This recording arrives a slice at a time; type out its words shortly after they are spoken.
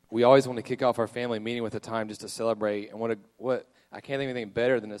we always want to kick off our family meeting with a time just to celebrate. And what I can't think of anything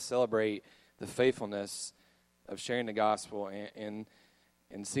better than to celebrate the faithfulness of sharing the gospel and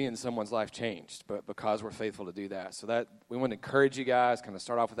seeing someone's life changed, but because we're faithful to do that. So that we want to encourage you guys, kind of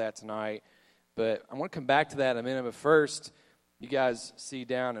start off with that tonight. But I want to come back to that in a minute. But first, you guys see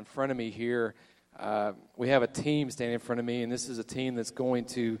down in front of me here, we have a team standing in front of me, and this is a team that's going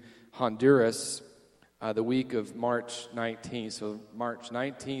to Honduras the week of March 19th. So March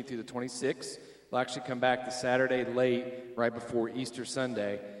 19th through the 26th. They'll actually come back the Saturday late, right before Easter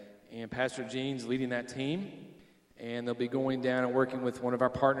Sunday. And Pastor Gene's leading that team. And they'll be going down and working with one of our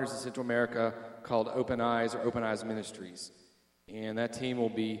partners in Central America called Open Eyes or Open Eyes Ministries. And that team will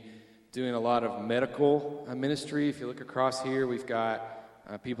be doing a lot of medical ministry. If you look across here, we've got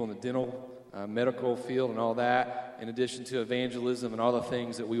people in the dental medical field and all that, in addition to evangelism and all the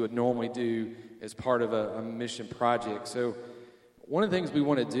things that we would normally do as part of a mission project. So one of the things we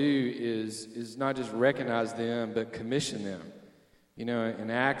want to do is not just recognize them, but commission them. You know, in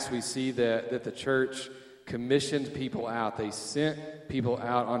Acts, we see that the church commissioned people out. They sent people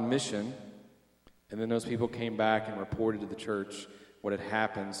out on mission, and then those people came back and reported to the church what had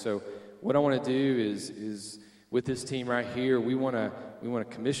happened. So what I want to do is with this team right here, we want to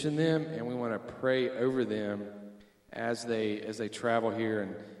commission them, and we want to pray over them as they travel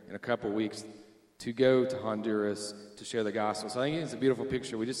here in a couple of weeks to go to Honduras to share the gospel. So I think it's a beautiful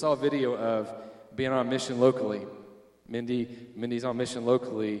picture. We just saw a video of being on mission locally. Mindy's on mission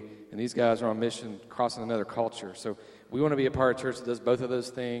locally, and these guys are on mission crossing another culture. So we want to be a part of a church that does both of those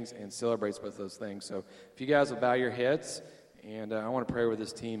things and celebrates both of those things. So if you guys will bow your heads, and I want to pray with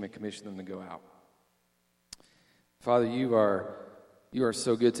this team and commission them to go out. Father, you are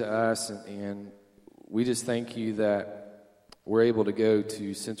so good to us, and we just thank you that we're able to go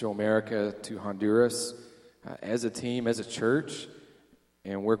to Central America, to Honduras, as a team, as a church,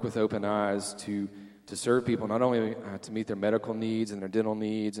 and work with Open Eyes to serve people, not only to meet their medical needs and their dental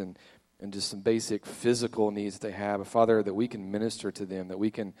needs and just some basic physical needs that they have, but Father, that we can minister to them, that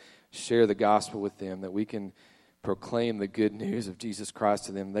we can share the gospel with them, that we can proclaim the good news of Jesus Christ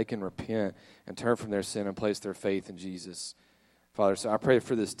to them. They can repent and turn from their sin and place their faith in Jesus. Father, so I pray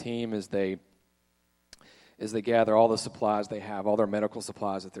for this team as they gather all the supplies they have, all their medical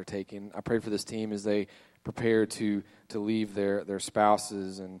supplies that they're taking. I pray for this team as they prepare to leave their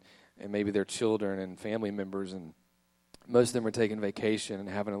spouses and maybe their children and family members, and most of them are taking vacation and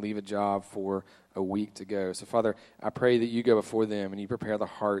having to leave a job for a week to go. So, Father, I pray that you go before them and you prepare the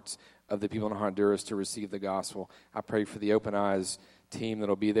hearts of the people in Honduras to receive the gospel. I pray for the Open Eyes team that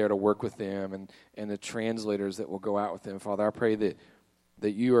will be there to work with them and the translators that will go out with them. Father, I pray that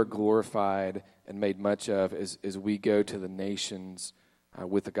you are glorified and made much of as we go to the nations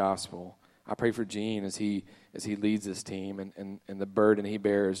with the gospel. I pray for Gene as he leads this team and the burden he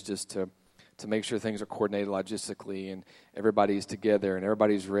bears just to make sure things are coordinated logistically and everybody's together and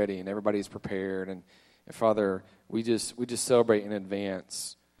everybody's ready and everybody's prepared. And Father, we just celebrate in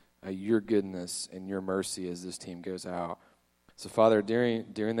advance your goodness and your mercy as this team goes out. So Father,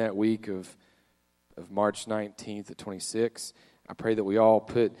 during that week of March 19th to 26th, I pray that we all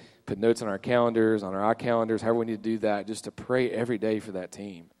put notes on our calendars, on our iCalendars, however we need to do that, just to pray every day for that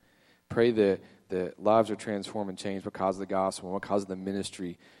team. Pray that lives are transformed and changed because of the gospel and because of the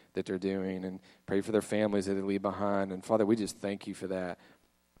ministry that they're doing, and pray for their families that they leave behind. And Father, we just thank you for that.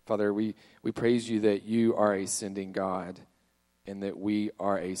 Father, we praise you that you are a sending God and that we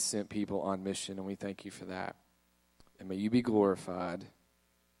are a sent people on mission, and we thank you for that. And may you be glorified,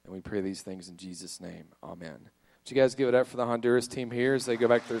 and we pray these things in Jesus' name. Amen. Would you guys give it up for the Honduras team here as they go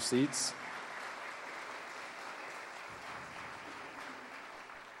back to their seats?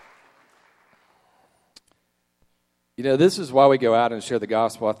 You know, this is why we go out and share the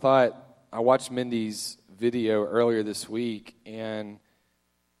gospel. I watched Mindy's video earlier this week, and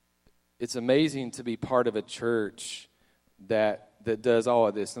it's amazing to be part of a church that does all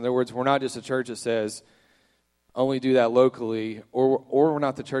of this. In other words, we're not just a church that says, only do that locally, or we're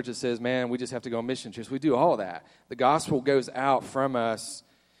not the church that says, man, we just have to go on mission trips. We do all of that. The gospel goes out from us.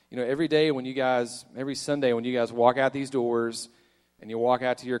 You know, every Sunday when you guys walk out these doors and you walk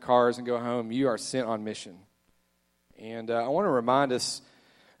out to your cars and go home, you are sent on mission. And I want to remind us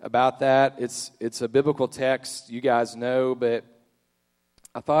about that. It's a biblical text, you guys know, but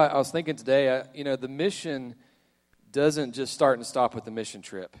I was thinking today, the mission doesn't just start and stop with the mission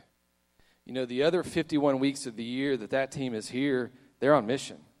trip. You know, the other 51 weeks of the year that team is here, they're on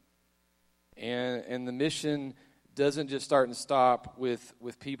mission. And the mission doesn't just start and stop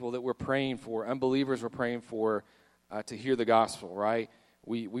with people that we're praying for, unbelievers we're praying for to hear the gospel, right?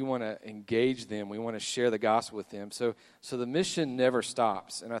 we want to engage them. We want to share the gospel with them. So the mission never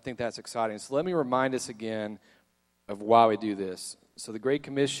stops, and I think that's exciting. So let me remind us again of why we do this. So the Great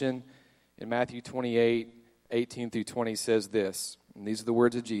Commission in Matthew 28:18-20 says this, and these are the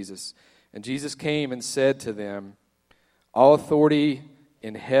words of Jesus. And Jesus came and said to them, all authority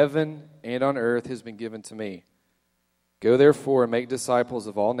in heaven and on earth has been given to me. Go therefore and make disciples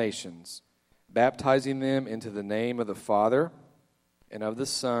of all nations, baptizing them into the name of the Father and of the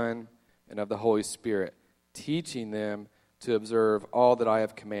Son and of the Holy Spirit, teaching them to observe all that I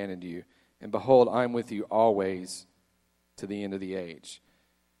have commanded you. And behold, I am with you always to the end of the age.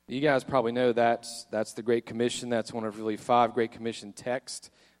 You guys probably know that's the Great Commission. That's one of really 5 Great Commission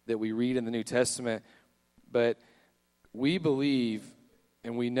texts that we read in the New Testament. But we believe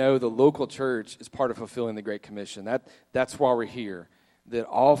and we know the local church is part of fulfilling the Great Commission. That's why we're here, that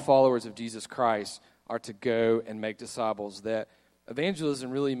all followers of Jesus Christ are to go and make disciples, that evangelism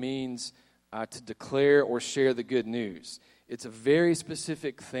really means to declare or share the good news. It's a very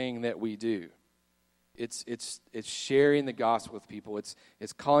specific thing that we do. It's sharing the gospel with people.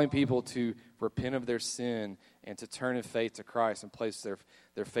 It's calling people to repent of their sin and to turn in faith to Christ and place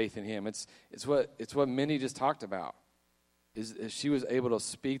their faith in Him. It's what Minnie just talked about. Is she was able to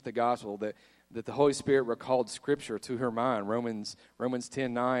speak the gospel, that the Holy Spirit recalled Scripture to her mind, Romans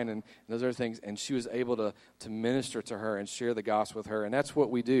 10:9 and those other things, and she was able to minister to her and share the gospel with her, and that's what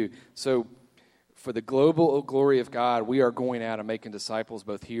we do. So for the global glory of God, we are going out and making disciples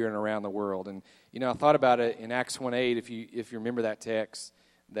both here and around the world. And I thought about it in Acts 1:8, if you remember that text,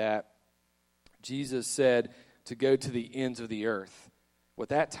 that Jesus said to go to the ends of the earth. Well, at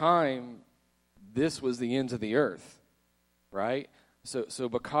that time, this was the ends of the earth. Right? So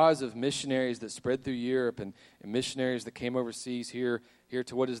because of missionaries that spread through Europe and missionaries that came overseas here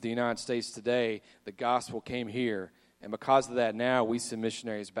to what is the United States today, the gospel came here. And because of that, now we send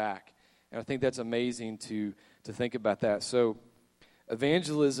missionaries back. And I think that's amazing to think about that. So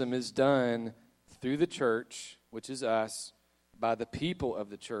evangelism is done through the church, which is us, by the people of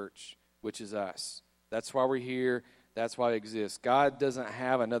the church, which is us. That's why we're here. That's why it exists. God doesn't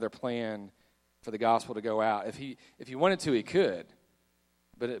have another plan for the gospel to go out. If he wanted to, He could.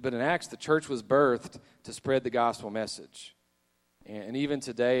 But in Acts, the church was birthed to spread the gospel message. And even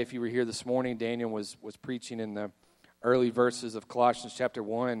today, if you were here this morning, Daniel was preaching in the early verses of Colossians chapter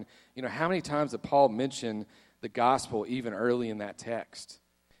 1. How many times did Paul mention the gospel even early in that text?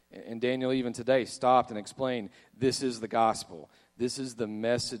 And Daniel even today stopped and explained, this is the gospel. This is the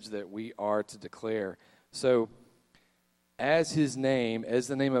message that we are to declare. So as His name, as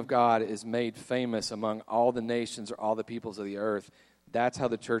the name of God is made famous among all the nations or all the peoples of the earth, that's how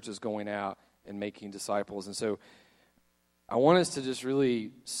the church is going out and making disciples. And so I want us to just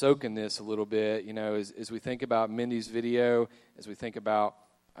really soak in this a little bit, as we think about Mindy's video, as we think about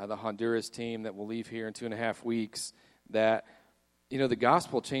the Honduras team that will leave here in 2.5 weeks, that, the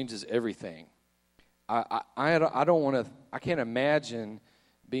gospel changes everything. I can't imagine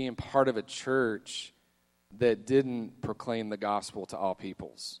being part of a church that didn't proclaim the gospel to all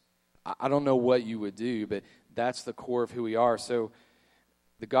peoples. I don't know what you would do, but that's the core of who we are. So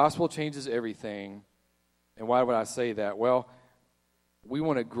the gospel changes everything. And why would I say that? Well, we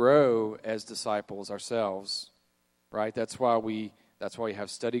want to grow as disciples ourselves, right? That's why we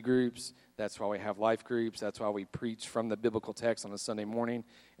have study groups. That's why we have life groups. That's why we preach from the biblical text on a Sunday morning.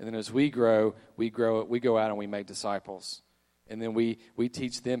 And then as we go out and we make disciples. And then we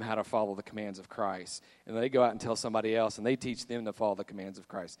teach them how to follow the commands of Christ. And they go out and tell somebody else, and they teach them to follow the commands of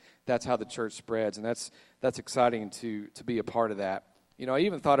Christ. That's how the church spreads, and that's exciting to be a part of that. I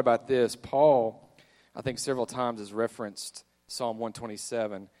even thought about this. Paul, I think several times, has referenced Psalm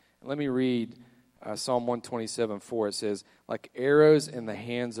 127. And let me read Psalm 127:4. It says, like arrows in the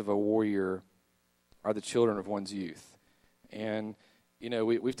hands of a warrior are the children of one's youth. And,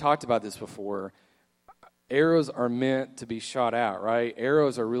 we've talked about this before. Arrows are meant to be shot out, right?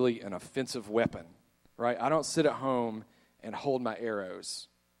 Arrows are really an offensive weapon, right? I don't sit at home and hold my arrows.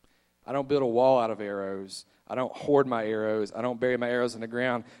 I don't build a wall out of arrows. I don't hoard my arrows. I don't bury my arrows in the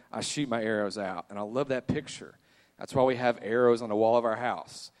ground. I shoot my arrows out. And I love that picture. That's why we have arrows on the wall of our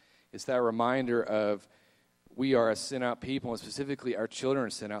house. It's that reminder of we are a sent-out people, and specifically our children are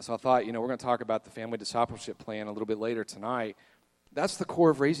sent out. So I thought, we're going to talk about the family discipleship plan a little bit later tonight. That's the core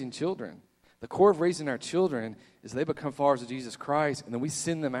of raising children. The core of raising our children is they become followers of Jesus Christ, and then we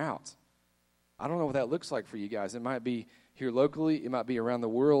send them out. I don't know what that looks like for you guys. It might be here locally. It might be around the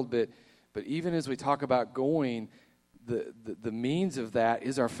world. But even as we talk about going, the means of that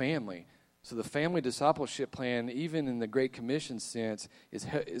is our family. So the family discipleship plan, even in the Great Commission sense,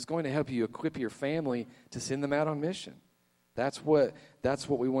 is going to help you equip your family to send them out on mission. That's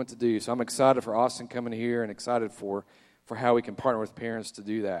what we want to do. So I'm excited for Austin coming here and excited for how we can partner with parents to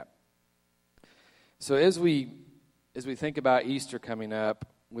do that. So as we think about Easter coming up,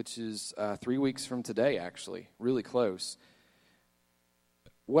 which is 3 weeks from today, actually, really close,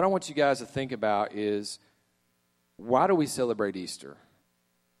 what I want you guys to think about is, why do we celebrate Easter?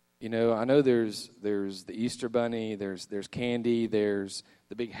 You know, I know there's the Easter bunny, there's candy, there's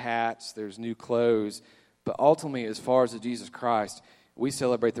the big hats, there's new clothes, but ultimately, as far as the Jesus Christ, we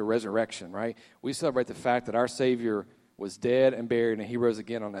celebrate the resurrection, right? We celebrate the fact that our Savior was dead and buried, and he rose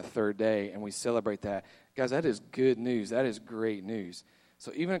again on that third day, and we celebrate that. Guys, that is good news. That is great news.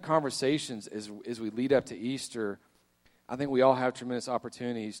 So even in conversations as we lead up to Easter, I think we all have tremendous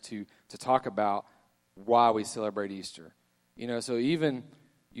opportunities to talk about why we celebrate Easter. You know, so even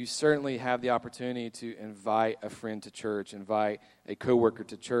you certainly have the opportunity to invite a friend to church, invite a coworker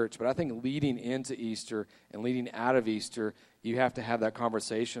to church. But I think leading into Easter and leading out of Easter, you have to have that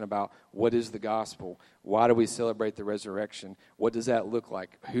conversation about what is the gospel? Why do we celebrate the resurrection? What does that look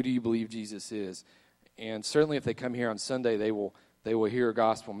like? Who do you believe Jesus is? And certainly if they come here on Sunday, they will hear a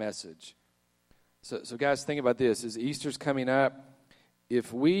gospel message. So guys, think about this. As Easter's coming up,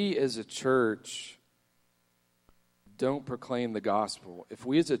 if we as a church don't proclaim the gospel, if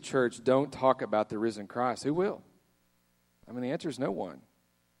we as a church don't talk about the risen Christ, who will? I mean, the answer is no one.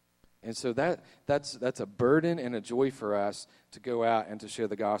 And so that's a burden and a joy for us to go out and to share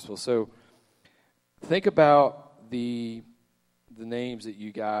the gospel. So think about the names that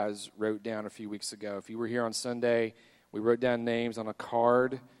you guys wrote down a few weeks ago. If you were here on Sunday, we wrote down names on a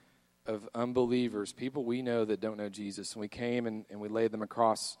card of unbelievers, people we know that don't know Jesus. And we came and we laid them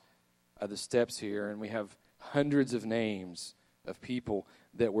across the steps here, and we have hundreds of names of people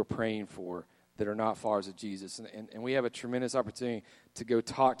that we're praying for that are not followers of Jesus. And we have a tremendous opportunity to go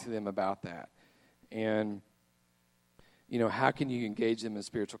talk to them about that. And, you know, how can you engage them in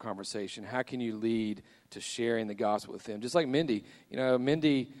spiritual conversation? How can you lead to sharing the gospel with them? Just like Mindy. You know,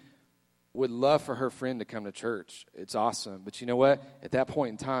 Mindy would love for her friend to come to church. It's awesome. But you know what? At that point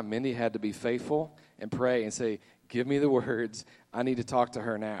in time, Mindy had to be faithful and pray and say, give me the words. I need to talk to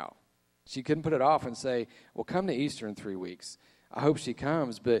her now. She couldn't put it off and say, well, come to Easter in 3 weeks. I hope she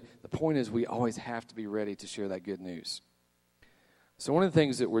comes, but the point is we always have to be ready to share that good news. So one of the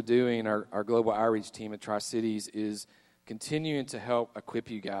things that we're doing, our global outreach team at Tri-Cities, is continuing to help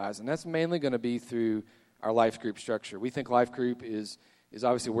equip you guys, and that's mainly going to be through our life group structure. We think life group is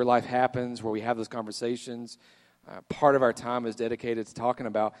obviously where life happens, where we have those conversations. Part of our time is dedicated to talking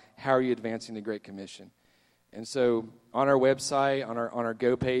about how are you advancing the Great Commission. And so on our website, on our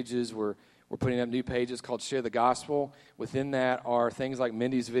Go pages, we're putting up new pages called Share the Gospel. Within that are things like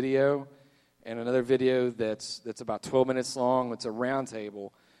Mindy's video and another video that's about 12 minutes long. It's a round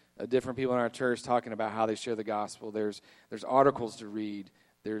table of different people in our church talking about how they share the gospel. There's articles to read.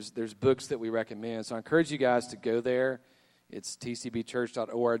 There's books that we recommend. So I encourage you guys to go there. It's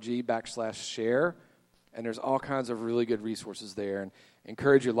tcbchurch.org/share. And there's all kinds of really good resources there. And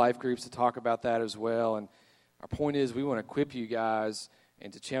encourage your life groups to talk about that as well. And our point is we want to equip you guys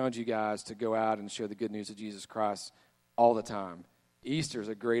and to challenge you guys to go out and share the good news of Jesus Christ all the time. Easter is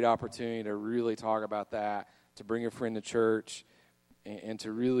a great opportunity to really talk about that, to bring a friend to church, and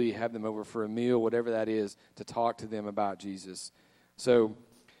to really have them over for a meal, whatever that is, to talk to them about Jesus. So,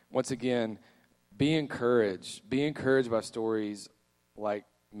 once again, be encouraged. Be encouraged by stories like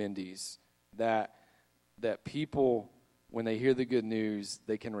Mindy's, that people, when they hear the good news,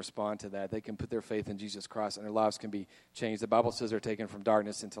 they can respond to that. They can put their faith in Jesus Christ, and their lives can be changed. The Bible says they're taken from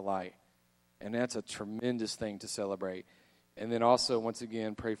darkness into light, and that's a tremendous thing to celebrate. And then also, once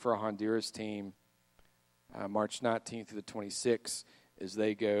again, pray for our Honduras team, March 19th through the 26th, as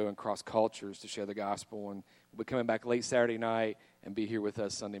they go and cross cultures to share the gospel. And we'll be coming back late Saturday night and be here with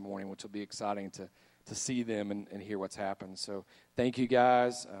us Sunday morning, which will be exciting to see them and hear what's happened. So thank you,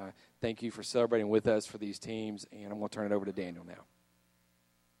 guys. Thank you for celebrating with us for these teams. And I'm going to turn it over to Daniel now.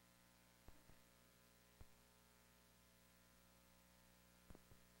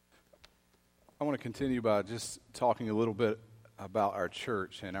 I want to continue by just talking a little bit about our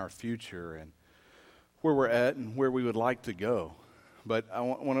church and our future and where we're at and where we would like to go. But I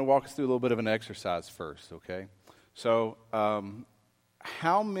want to walk us through a little bit of an exercise first, okay? So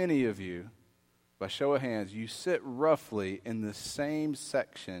how many of you, by show of hands, you sit roughly in the same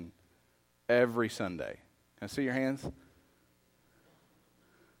section every Sunday? Can I see your hands?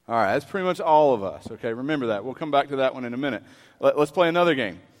 All right, that's pretty much all of us, okay? Remember that. We'll come back to that one in a minute. Let's play another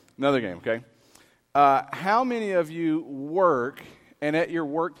game, okay? How many of you work, and at your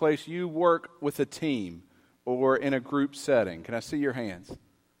workplace you work with a team or in a group setting? Can I see your hands?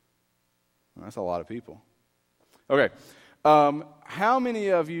 Well, that's a lot of people. Okay. How many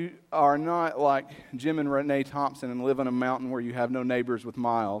of you are not like Jim and Renee Thompson and live on a mountain where you have no neighbors with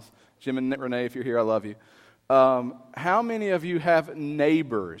miles? Jim and Renee, if you're here, I love you. How many of you have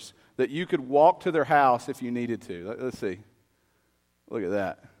neighbors that you could walk to their house if you needed to? Let's see. Look at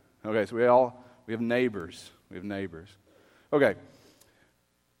that. Okay, so we have neighbors. We have neighbors. Okay.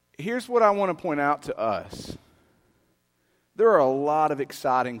 Here's what I want to point out to us. There are a lot of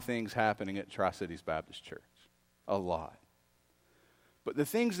exciting things happening at Tri-Cities Baptist Church. A lot. But the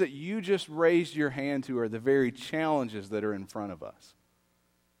things that you just raised your hand to are the very challenges that are in front of us.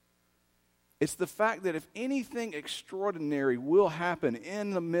 It's the fact that if anything extraordinary will happen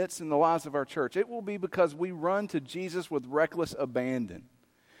in the midst and the lives of our church, it will be because we run to Jesus with reckless abandon,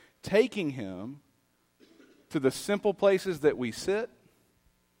 taking Him to the simple places that we sit,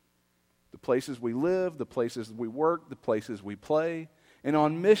 the places we live, the places we work, the places we play, and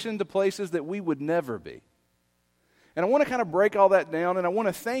on mission to places that we would never be. And I want to kind of break all that down, and I want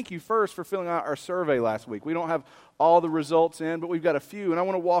to thank you first for filling out our survey last week. We don't have all the results in, but we've got a few, and I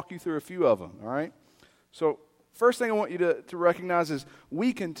want to walk you through a few of them, all right? So first thing I want you to recognize is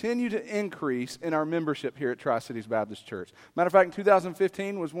we continue to increase in our membership here at Tri-Cities Baptist Church. Matter of fact, in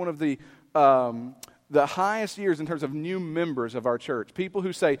 2015 was one of the highest years in terms of new members of our church. People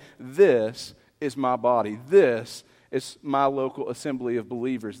who say, this is my body, this is my local assembly of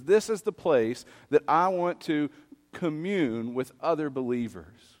believers. This is the place that I want to commune with other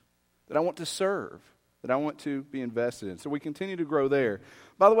believers, that I want to serve, that I want to be invested in. So we continue to grow there.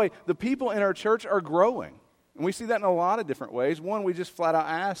 By the way, the people in our church are growing. And we see that in a lot of different ways. One, we just flat out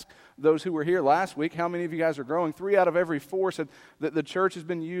asked those who were here last week, how many of you guys are growing? 3 out of every 4 said that the church has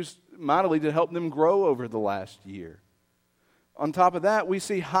been used mightily to help them grow over the last year. On top of that, we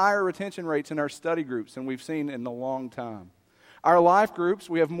see higher retention rates in our study groups than we've seen in a long time. Our life groups,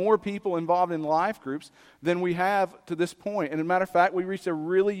 we have more people involved in life groups than we have to this point. And as a matter of fact, we reached a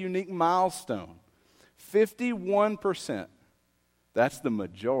really unique milestone. 51%, that's the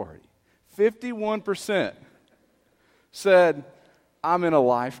majority, 51% said, I'm in a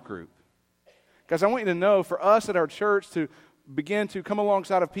life group. Guys, I want you to know, for us at our church to begin to come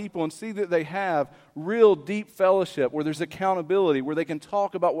alongside of people and see that they have real deep fellowship, where there's accountability, where they can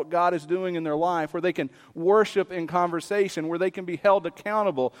talk about what God is doing in their life, where they can worship in conversation, where they can be held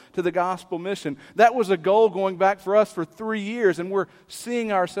accountable to the gospel mission. That was a goal going back for us for 3 years, and we're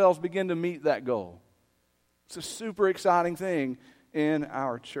seeing ourselves begin to meet that goal. It's a super exciting thing in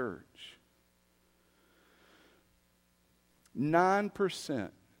our church.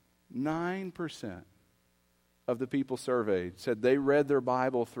 9% of the people surveyed said they read their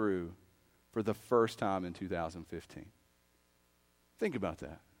Bible through for the first time in 2015. Think about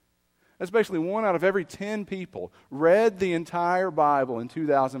that. That's basically 1 out of every 10 people read the entire Bible in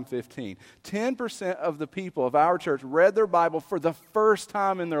 2015. 10% of the people of our church read their Bible for the first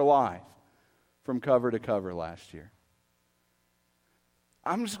time in their life from cover to cover last year.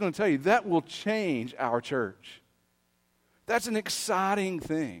 I'm just going to tell you, that will change our church. That's an exciting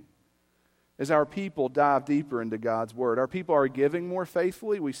thing as our people dive deeper into God's Word. Our people are giving more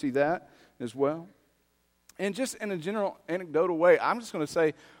faithfully. We see that as well. And just in a general anecdotal way, I'm just going to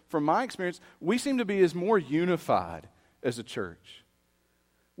say, from my experience, we seem to be as more unified as a church.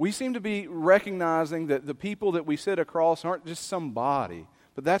 We seem to be recognizing that the people that we sit across aren't just somebody,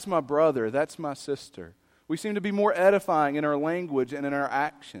 but that's my brother, that's my sister. We seem to be more edifying in our language and in our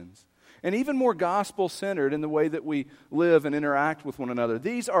actions, and even more gospel-centered in the way that we live and interact with one another.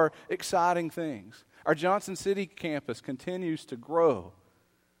 These are exciting things. Our Johnson City campus continues to grow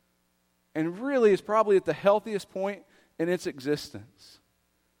and really is probably at the healthiest point in its existence.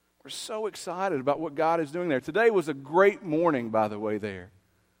 We're so excited about what God is doing there. Today was a great morning, by the way, there,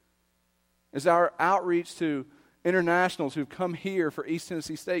 as our outreach to internationals who've come here for East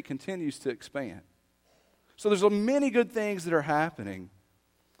Tennessee State continues to expand. So there's many good things that are happening.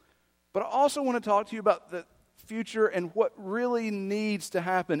 But I also want to talk to you about the future and what really needs to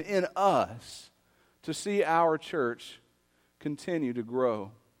happen in us to see our church continue to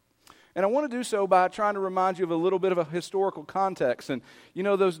grow. And I want to do so by trying to remind you of a little bit of a historical context. And you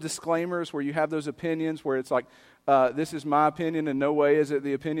know those disclaimers where you have those opinions where it's like, this is my opinion, and no way is it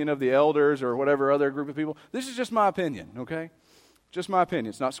the opinion of the elders or whatever other group of people. This is just my opinion, okay? Just my opinion.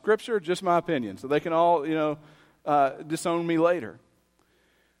 It's not Scripture, just my opinion. So they can all, disown me later.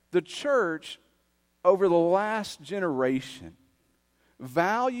 The church, over the last generation,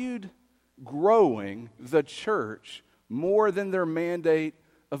 valued growing the church more than their mandate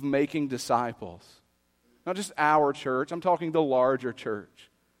of making disciples. Not just our church, I'm talking the larger church.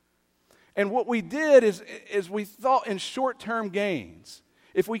 And what we did is we thought in short-term gains.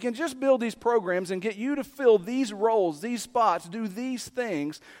 If we can just build these programs and get you to fill these roles, these spots, do these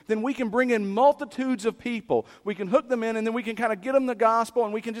things, then we can bring in multitudes of people. We can hook them in, and then we can kind of get them the gospel,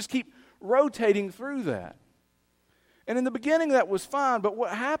 and we can just keep rotating through that. And in the beginning, that was fine, but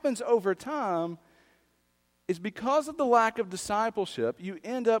what happens over time is because of the lack of discipleship, you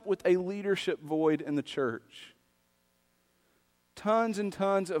end up with a leadership void in the church. Tons and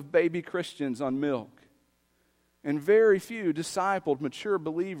tons of baby Christians on milk, and very few discipled, mature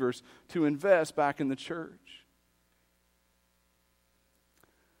believers to invest back in the church.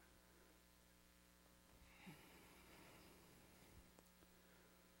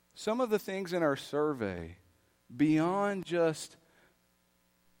 Some of the things in our survey, beyond just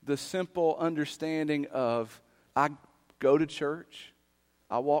the simple understanding of, I go to church,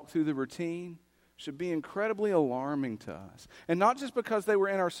 I walk through the routine, should be incredibly alarming to us. And not just because they were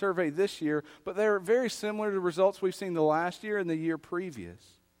in our survey this year, but they're very similar to results we've seen the last year and the year previous.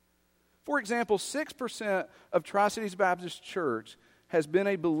 For example, 6% of Tri-Cities Baptist Church has been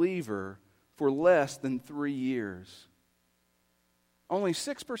a believer for less than 3 years. Only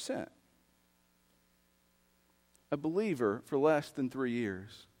 6%. A believer for less than 3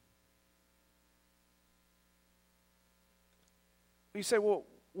 years. You say, well,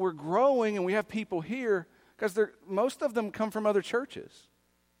 we're growing and we have people here, because most of them come from other churches.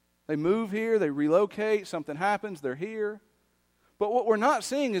 They move here, they relocate, something happens, they're here. But what we're not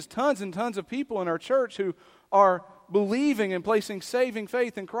seeing is tons and tons of people in our church who are believing and placing saving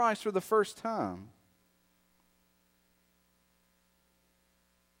faith in Christ for the first time.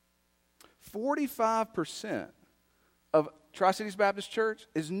 45% of Tri-Cities Baptist Church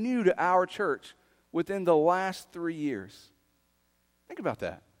is new to our church within the last 3 years. Think about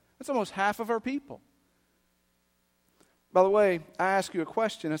that. That's almost half of our people. By the way, I asked you a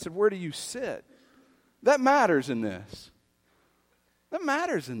question. I said, where do you sit? That matters in this. That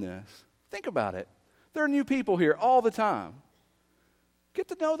matters in this. Think about it. There are new people here all the time. Get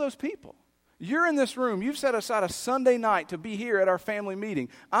to know those people. You're in this room. You've set aside a Sunday night to be here at our family meeting.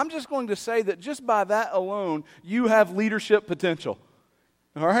 I'm just going to say that just by that alone, you have leadership potential.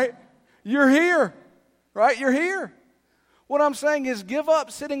 All right? You're here. Right? You're here. What I'm saying is, give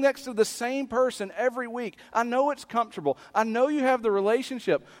up sitting next to the same person every week. I know it's comfortable. I know you have the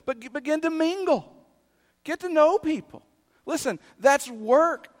relationship, but begin to mingle. Get to know people. Listen, that's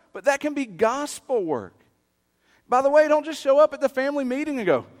work, but that can be gospel work. By the way, don't just show up at the family meeting and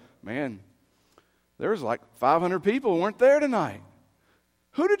go, man, there was like 500 people who weren't there tonight.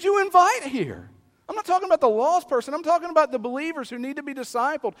 Who did you invite here? I'm not talking about the lost person. I'm talking about the believers who need to be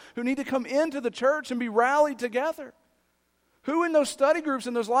discipled, who need to come into the church and be rallied together. Who in those study groups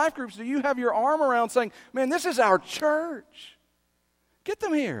and those life groups do you have your arm around saying, man, this is our church? Get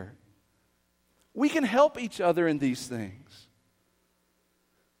them here. We can help each other in these things.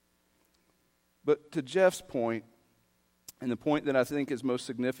 But to Jeff's point, and the point that I think is most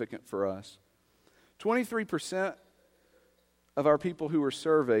significant for us, 23% of our people who were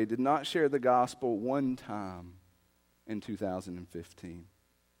surveyed did not share the gospel one time in 2015.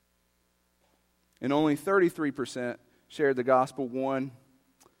 And only 33% shared the gospel 1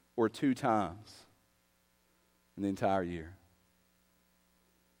 or 2 times in the entire year.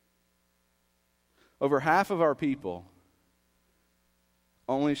 Over half of our people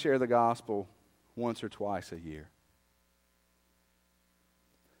only share the gospel once or twice a year.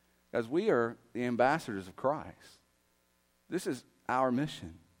 Guys, we are the ambassadors of Christ. This is our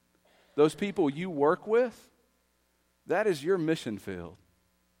mission. Those people you work with, that is your mission field.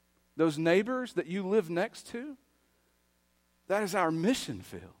 Those neighbors that you live next to, that is our mission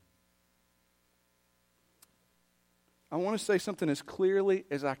field. I want to say something as clearly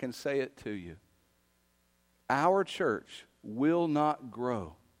as I can say it to you. Our church will not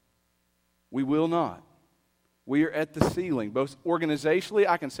grow. We will not. We are at the ceiling. Both organizationally,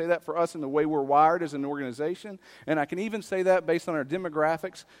 I can say that for us in the way we're wired as an organization, and I can even say that based on our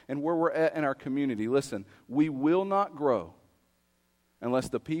demographics and where we're at in our community. Listen, we will not grow unless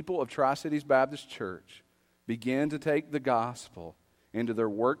the people of Tri-Cities Baptist Church begin to take the gospel into their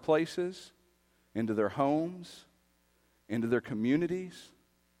workplaces, into their homes, into their communities,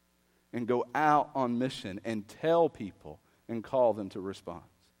 and go out on mission and tell people and call them to response.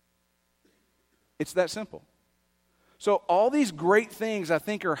 It's that simple. So all these great things I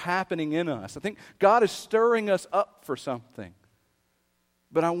think are happening in us. I think God is stirring us up for something.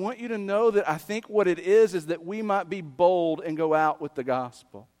 But I want you to know that I think what it is that we might be bold and go out with the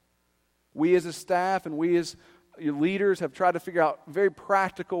gospel. We as a staff and we as your leaders have tried to figure out very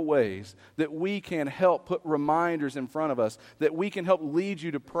practical ways that we can help put reminders in front of us, that we can help lead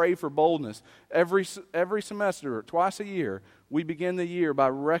you to pray for boldness. Every semester, twice a year, we begin the year by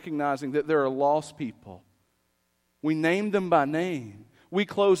recognizing that there are lost people. We name them by name. We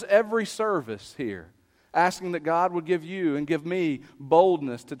close every service here asking that God would give you and give me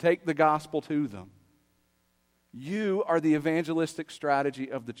boldness to take the gospel to them. You are the evangelistic strategy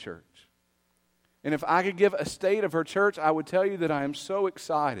of the church. And if I could give a state of her church, I would tell you that I am so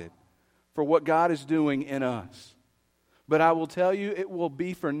excited for what God is doing in us. But I will tell you it will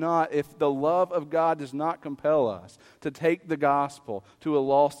be for naught if the love of God does not compel us to take the gospel to a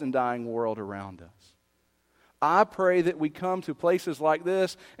lost and dying world around us. I pray that we come to places like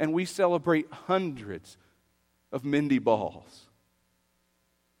this and we celebrate hundreds of Mindy Balls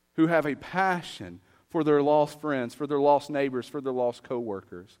who have a passion for their lost friends, for their lost neighbors, for their lost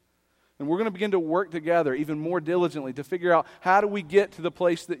co-workers. And we're going to begin to work together even more diligently to figure out how do we get to the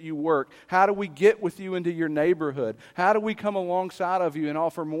place that you work? How do we get with you into your neighborhood? How do we come alongside of you and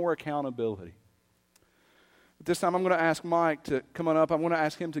offer more accountability? At this time, I'm going to ask Mike to come on up. I'm going to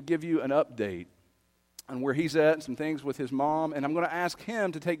ask him to give you an update on where he's at and some things with his mom. And I'm going to ask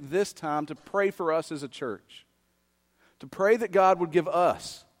him to take this time to pray for us as a church. To pray that God would give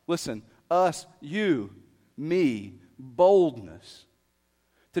us, listen, us, you, me, boldness.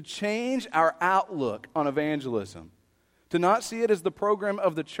 To change our outlook on evangelism. To not see it as the program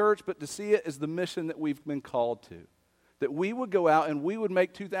of the church, but to see it as the mission that we've been called to. That we would go out and we would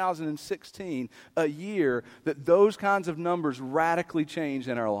make 2016 a year that those kinds of numbers radically change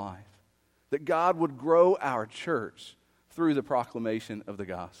in our life. That God would grow our church through the proclamation of the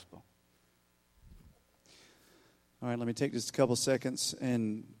gospel. All right, let me take just a couple seconds.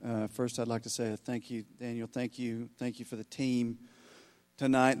 And first I'd like to say thank you, Daniel. Thank you for the team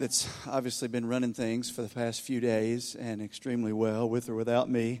tonight that's obviously been running things for the past few days and extremely well with or without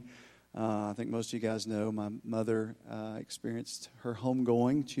me. I think most of you guys know my mother experienced her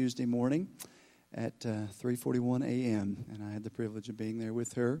homegoing Tuesday morning at 3:41 a.m. and I had the privilege of being there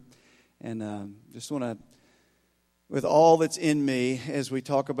with her. And just want to, with all that's in me, as we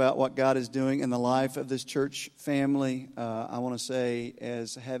talk about what God is doing in the life of this church family, I want to say,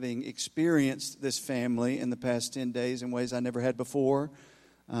 as having experienced this family in the past 10 days in ways I never had before,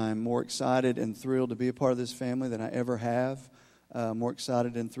 I'm more excited and thrilled to be a part of this family than I ever have. More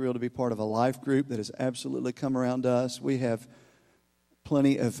excited and thrilled to be part of a life group that has absolutely come around us. We have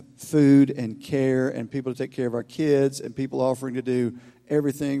plenty of food and care and people to take care of our kids and people offering to do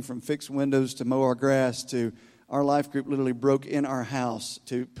everything from fix windows to mow our grass to our life group literally broke in our house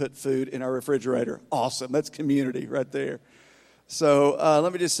to put food in our refrigerator. Awesome. That's community right there. So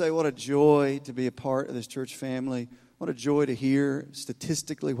let me just say what a joy to be a part of this church family. What a joy to hear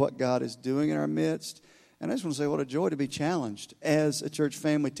statistically what God is doing in our midst. And I just want to say what a joy to be challenged as a church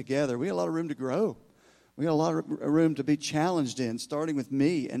family together. We got a lot of room to grow. We got a lot of room to be challenged in, starting with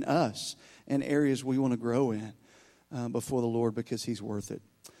me and us and areas we want to grow in before the Lord because He's worth it.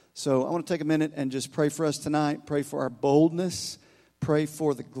 So I want to take a minute and just pray for us tonight. Pray for our boldness. Pray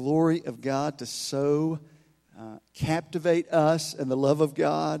for the glory of God to so captivate us and the love of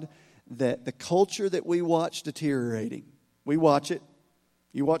God that the culture that we watch deteriorating, we watch it.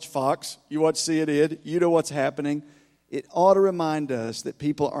 You watch Fox, you watch CNN, you know what's happening. It ought to remind us that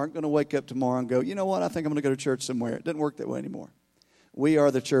people aren't going to wake up tomorrow and go, you know what, I think I'm going to go to church somewhere. It doesn't work that way anymore. We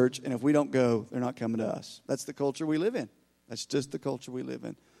are the church, and if we don't go, they're not coming to us. That's the culture we live in. That's just the culture we live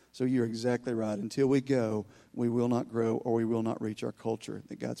in. So you're exactly right. Until we go, we will not grow or we will not reach our culture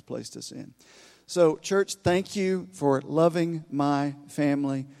that God's placed us in. So, church, thank you for loving my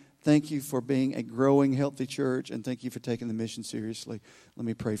family. Thank you for being a growing, healthy church, and thank you for taking the mission seriously. Let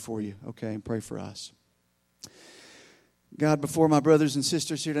me pray for you, okay, and pray for us. God, before my brothers and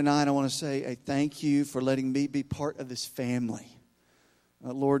sisters here tonight, I want to say a thank you for letting me be part of this family.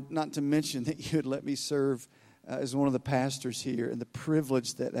 Lord, not to mention that you would let me serve as one of the pastors here and the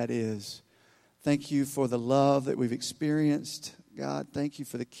privilege that is. Thank you for the love that we've experienced. God, thank you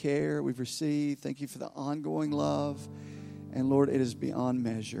for the care we've received. Thank you for the ongoing love. And Lord, it is beyond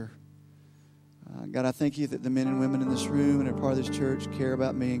measure. God, I thank you that the men and women in this room and are part of this church care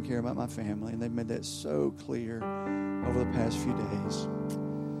about me and care about my family. And they've made that so clear over the past few days.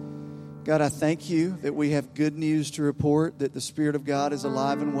 God, I thank you that we have good news to report, that the Spirit of God is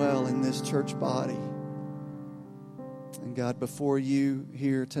alive and well in this church body. And God, before you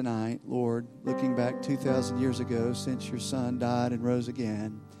here tonight, Lord, looking back 2,000 years ago since your Son died and rose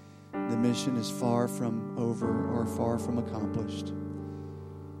again, the mission is far from over or far from accomplished.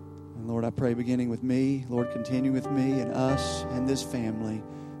 And Lord, I pray beginning with me, Lord, continue with me and us and this family,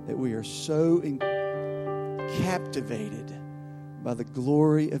 that we are so captivated by the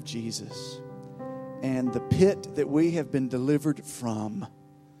glory of Jesus and the pit that we have been delivered from,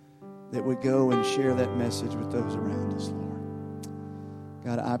 that we go and share that message with those around us, Lord.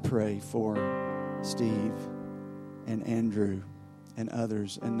 God, I pray for Steve and Andrew and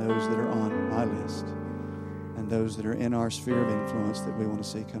others and those that are on my list and those that are in our sphere of influence that we want to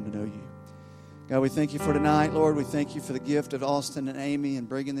see come to know you. God, we thank you for tonight, Lord. We thank you for the gift of Austin and Amy and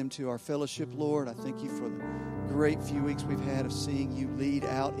bringing them to our fellowship, Lord. I thank you for the great few weeks we've had of seeing you lead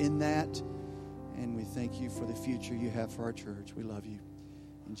out in that. And we thank you for the future you have for our church. We love you.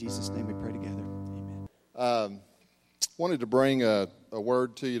 In Jesus' name we pray together. Amen. Wanted to bring a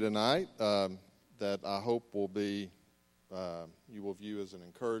word to you tonight that I hope will be, you will view as an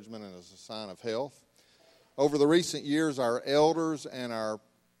encouragement and as a sign of health. Over the recent years, our elders and our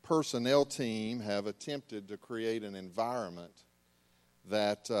personnel team have attempted to create an environment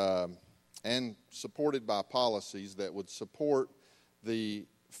that, and supported by policies that would support the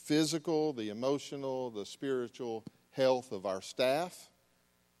physical, the emotional, the spiritual health of our staff,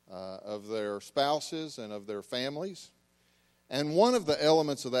 of their spouses, and of their families. And one of the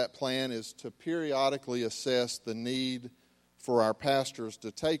elements of that plan is to periodically assess the need for our pastors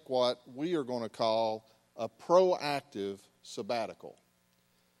to take what we are going to call a proactive sabbatical.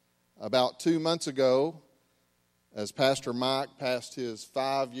 About 2 months ago, as Pastor Mike passed his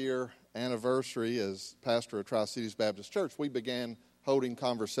 5-year anniversary as pastor of Tri-Cities Baptist Church, we began holding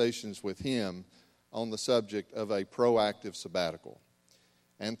conversations with him on the subject of a proactive sabbatical.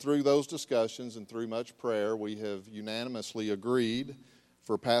 And through those discussions and through much prayer, we have unanimously agreed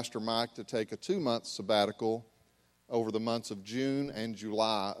for Pastor Mike to take a 2-month sabbatical over the months of June and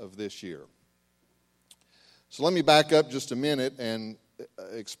July of this year. So let me back up just a minute and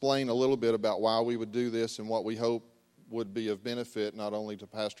explain a little bit about why we would do this and what we hope would be of benefit not only to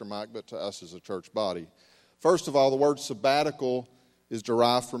Pastor Mike but to us as a church body. First of all, the word sabbatical is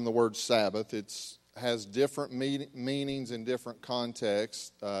derived from the word Sabbath. It has different meanings in different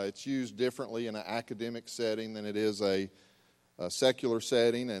contexts. It's used differently in an academic setting than it is a secular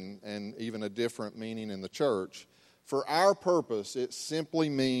setting, and even a different meaning in the church. For our purpose, it simply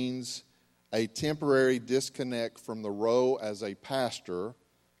means a temporary disconnect from the role as a pastor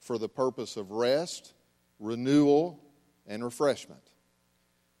for the purpose of rest, renewal, and refreshment.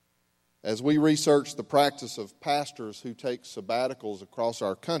 As we researched the practice of pastors who take sabbaticals across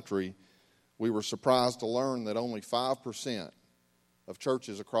our country, we were surprised to learn that only 5% of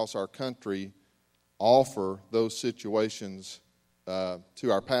churches across our country offer those situations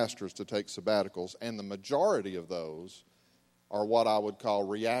to our pastors to take sabbaticals, and the majority of those are what I would call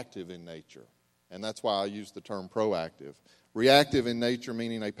reactive in nature. And that's why I use the term proactive. Reactive in nature,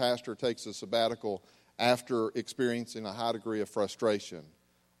 meaning a pastor takes a sabbatical after experiencing a high degree of frustration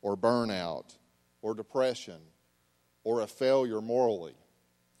or burnout or depression or a failure morally.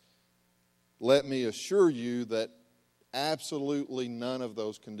 Let me assure you that absolutely none of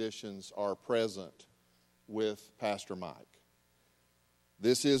those conditions are present with Pastor Mike.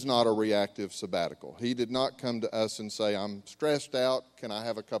 This is not a reactive sabbatical. He did not come to us and say, I'm stressed out, can I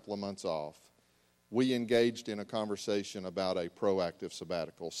have a couple of months off? We engaged in a conversation about a proactive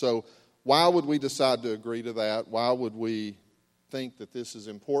sabbatical. So why would we decide to agree to that? Why would we think that this is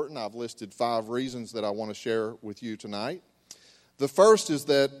important? I've listed 5 reasons that I want to share with you tonight. The first is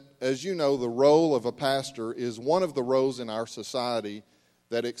that, as you know, the role of a pastor is one of the roles in our society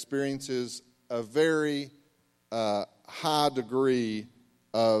that experiences a very high degree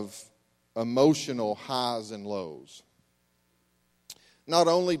of emotional highs and lows. Not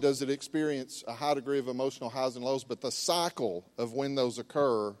only does it experience a high degree of emotional highs and lows, but the cycle of when those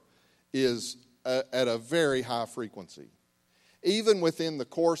occur is at a very high frequency. Even within the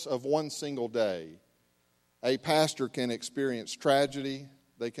course of one single day, a pastor can experience tragedy,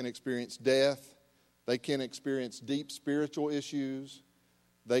 they can experience death, they can experience deep spiritual issues,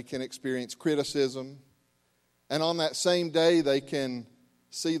 they can experience criticism, and on that same day they can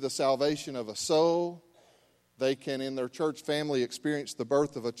see the salvation of a soul. They can, in their church family, experience the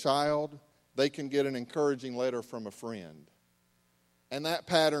birth of a child. They can get an encouraging letter from a friend. And that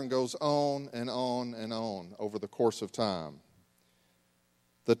pattern goes on and on and on over the course of time.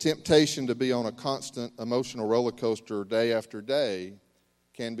 The temptation to be on a constant emotional roller coaster day after day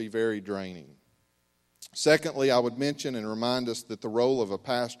can be very draining. Secondly, I would mention and remind us that the role of a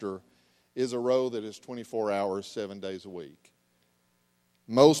pastor is a role that is 24 hours, 7 days a week.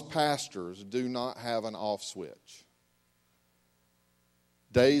 Most pastors do not have an off switch.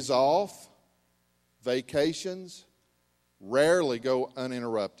 Days off, vacations, rarely go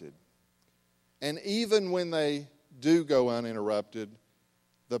uninterrupted. And even when they do go uninterrupted,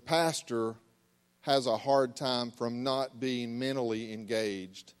 the pastor has a hard time from not being mentally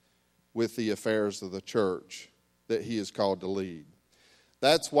engaged with the affairs of the church that he is called to lead.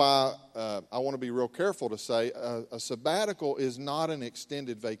 That's why I want to be real careful to say a sabbatical is not an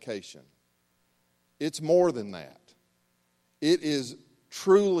extended vacation. It's more than that. It is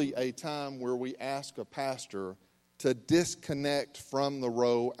truly a time where we ask a pastor to disconnect from the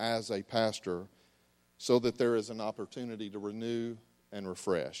role as a pastor so that there is an opportunity to renew and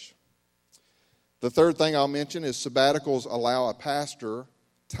refresh. The third thing I'll mention is sabbaticals allow a pastor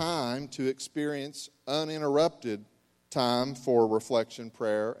time to experience uninterrupted time for reflection,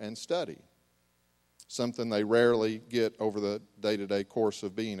 prayer, and study, something they rarely get over the day-to-day course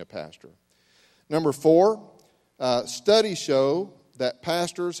of being a pastor. Number 4, studies show that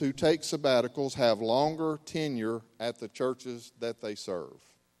pastors who take sabbaticals have longer tenure at the churches that they serve.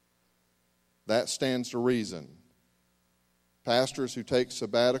 That stands to reason. Pastors who take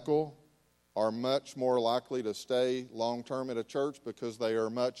sabbatical are much more likely to stay long-term at a church because they are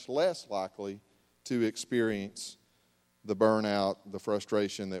much less likely to experience the burnout, the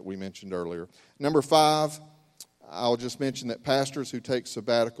frustration that we mentioned earlier. Number 5, I'll just mention that pastors who take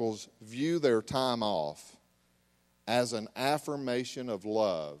sabbaticals view their time off as an affirmation of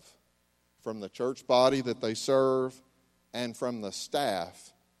love from the church body that they serve and from the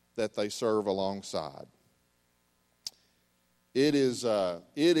staff that they serve alongside. It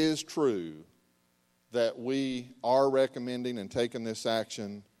is true that we are recommending and taking this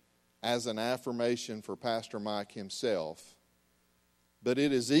action as an affirmation for Pastor Mike himself. But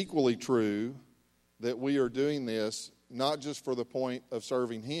it is equally true that we are doing this not just for the point of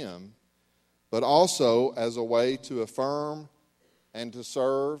serving him, but also as a way to affirm and to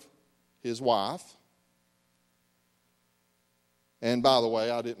serve his wife. And by the way,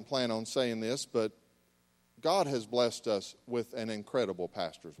 I didn't plan on saying this, but God has blessed us with an incredible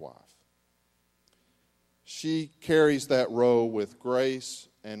pastor's wife. She carries that role with grace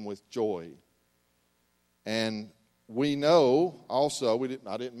and with joy. And we know also,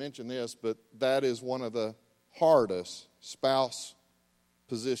 I didn't mention this, but that is one of the hardest spouse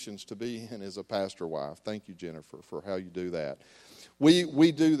positions to be in as a pastor wife. Thank you, Jennifer, for how you do that.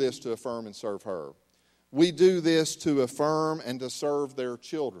 We do this to affirm and serve her. We do this to affirm and to serve their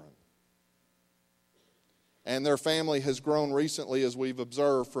children. And their family has grown recently, as we've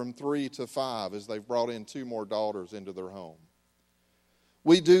observed, from 3 to 5 as they've brought in 2 more daughters into their home.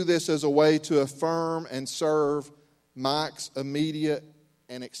 We do this as a way to affirm and serve Mike's immediate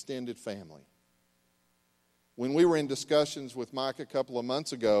and extended family. When we were in discussions with Mike a couple of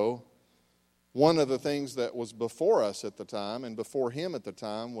months ago, one of the things that was before us at the time and before him at the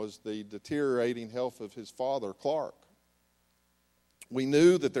time was the deteriorating health of his father, Clark. We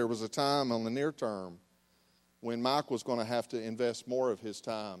knew that there was a time on the near term when Mike was going to have to invest more of his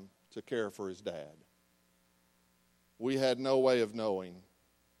time to care for his dad. We had no way of knowing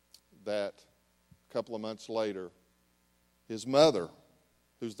that a couple of months later, his mother,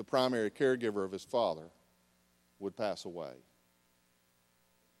 who's the primary caregiver of his father, would pass away.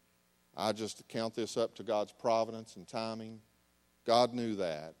 I just count this up to God's providence and timing. God knew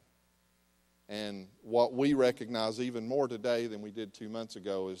that. And what we recognize even more today than we did 2 months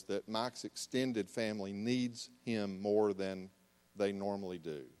ago is that Mike's extended family needs him more than they normally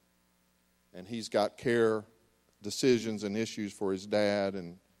do. And he's got care, decisions, and issues for his dad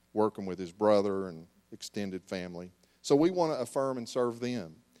and working with his brother and extended family. So we want to affirm and serve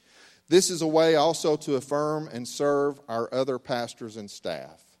them. This is a way also to affirm and serve our other pastors and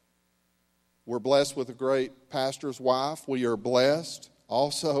staff. We're blessed with a great pastor's wife. We are blessed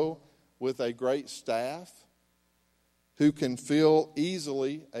also with a great staff who can fill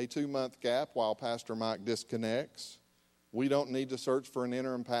easily a 2-month gap while Pastor Mike disconnects. We don't need to search for an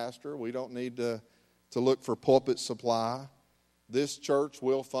interim pastor. We don't need to look for pulpit supply. This church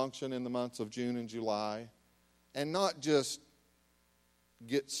will function in the months of June and July and not just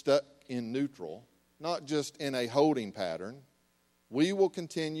get stuck in neutral, not just in a holding pattern. We will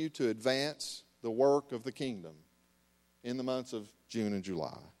continue to advance the work of the kingdom in the months of June and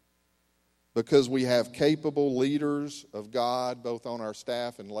July, because we have capable leaders of God, both on our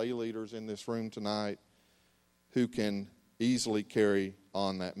staff and lay leaders in this room tonight, who can easily carry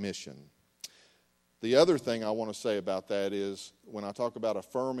on that mission. The other thing I want to say about that is, when I talk about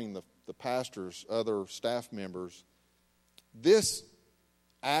affirming the pastors, other staff members, this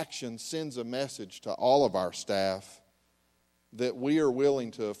action sends a message to all of our staff that we are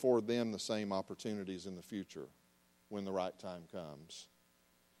willing to afford them the same opportunities in the future when the right time comes.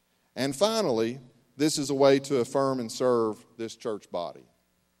 And finally, this is a way to affirm and serve this church body.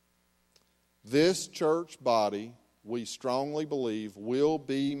 This church body we strongly believe, will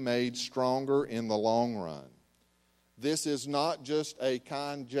be made stronger in the long run. This is not just a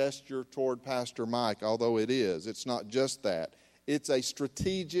kind gesture toward Pastor Mike, although it is. It's not just that. It's a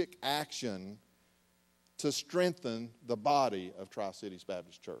strategic action to strengthen the body of Tri-Cities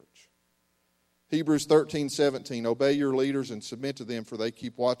Baptist Church. Hebrews 13:17, obey your leaders and submit to them, for they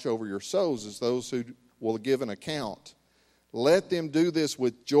keep watch over your souls as those who will give an account. Let them do this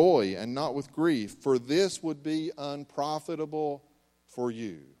with joy and not with grief, for this would be unprofitable for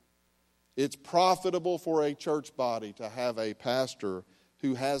you. It's profitable for a church body to have a pastor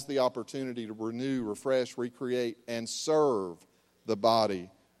who has the opportunity to renew, refresh, recreate, and serve the body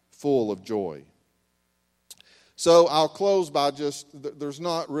full of joy. So I'll close by there's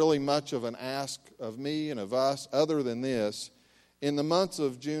not really much of an ask of me and of us other than this. In the months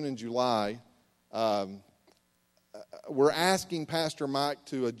of June and July, we're asking Pastor Mike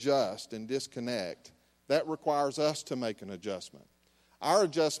to adjust and disconnect. That requires us to make an adjustment. Our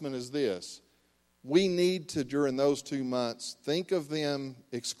adjustment is this. We need to, during those 2 months, think of them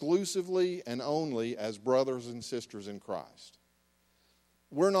exclusively and only as brothers and sisters in Christ.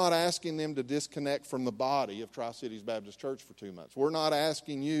 We're not asking them to disconnect from the body of Tri-Cities Baptist Church for 2 months. We're not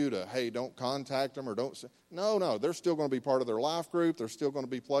asking you to, hey, don't contact them or don't. No, they're still going to be part of their life group. They're still going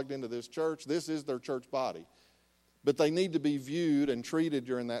to be plugged into this church. This is their church body. But they need to be viewed and treated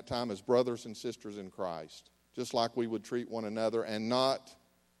during that time as brothers and sisters in Christ, just like we would treat one another, and not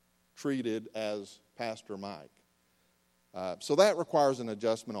treated as Pastor Mike. So that requires an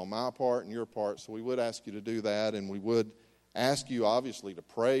adjustment on my part and your part, so we would ask you to do that, and we would ask you, obviously, to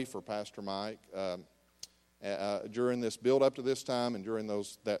pray for Pastor Mike during this build up to this time and during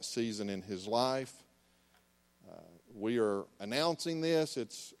that season in his life. We are announcing this.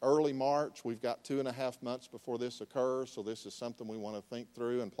 It's early March. We've got 2.5 months before this occurs, so this is something we want to think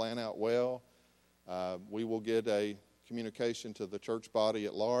through and plan out well. We will get a communication to the church body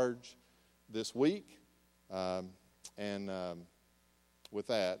at large this week. With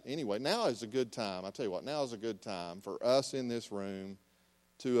that, anyway, now is a good time. I tell you what, now is a good time for us in this room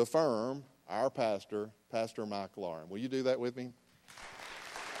to affirm our pastor, Pastor Mike Lauren. Will you do that with me?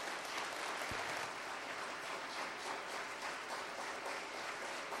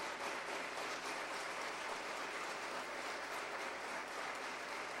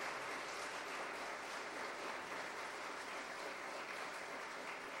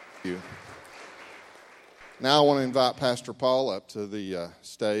 Thank you. Now I want to invite Pastor Paul up to the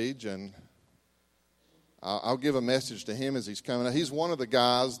stage, and I'll give a message to him as he's coming. He's one of the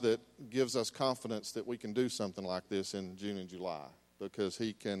guys that gives us confidence that we can do something like this in June and July, because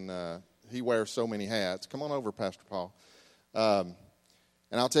he wears so many hats. Come on over, Pastor Paul. And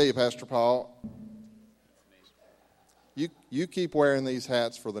I'll tell you, Pastor Paul, you keep wearing these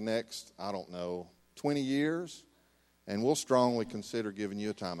hats for the next, 20 years, and we'll strongly consider giving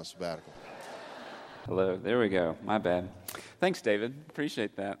you a time of sabbatical. Hello, there we go. My bad. Thanks, David.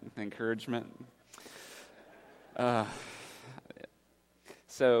 Appreciate that encouragement. I've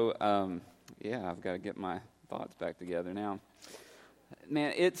got to get my thoughts back together now.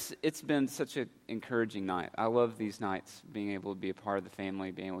 Man, it's been such an encouraging night. I love these nights, being able to be a part of the family,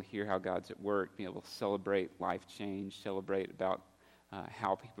 being able to hear how God's at work, being able to celebrate life change, celebrate about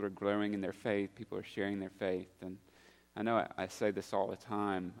how people are growing in their faith, people are sharing their faith. And I know I say this all the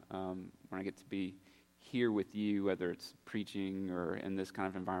time when I get to be here with you, whether it's preaching or in this kind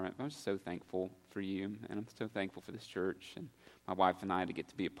of environment. I'm just so thankful for you, and I'm so thankful for this church and my wife and I to get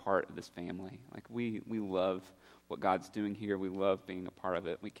to be a part of this family. Like, we love what God's doing here. We love being a part of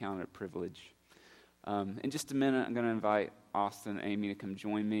it. We count it a privilege. In just a minute, I'm going to invite Austin and Amy to come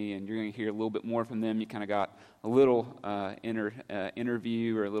join me, and you're going to hear a little bit more from them. You kind of got a little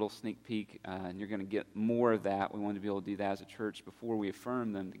interview or a little sneak peek, and you're going to get more of that. We wanted to be able to do that as a church before we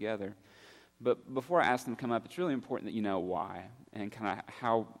affirm them together. But before I ask them to come up, it's really important that you know why and kind of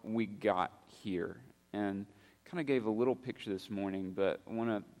how we got here. And kind of gave a little picture this morning, but I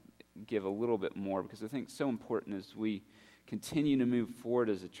want to give a little bit more, because I think it's so important as we continue to move forward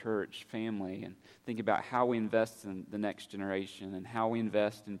as a church family and think about how we invest in the next generation and how we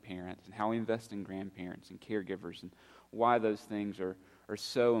invest in parents and how we invest in grandparents and caregivers, and why those things are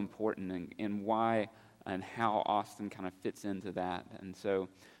so important, and why and how Austin kind of fits into that. And so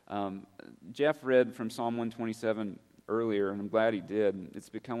Jeff read from Psalm 127 earlier, and I'm glad he did. It's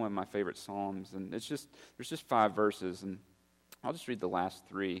become one of my favorite psalms, and there's just 5 verses, and I'll just read the last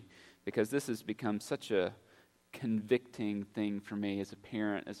 3, because this has become such a convicting thing for me as a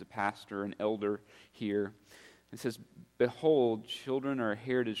parent, as a pastor, an elder here. It says, "Behold, children are a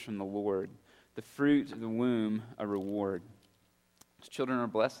heritage from the Lord, the fruit of the womb a reward." Children are a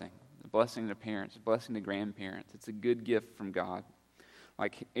blessing. blessing to parents, a blessing to grandparents. It's a good gift from God.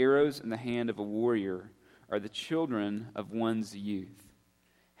 Like arrows in the hand of a warrior are the children of one's youth.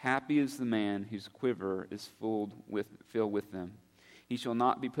 Happy is the man whose quiver is filled with them. He shall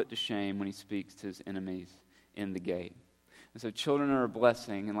not be put to shame when he speaks to his enemies in the gate. And so children are a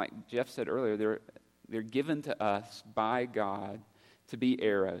blessing, and like Jeff said earlier, they're given to us by God to be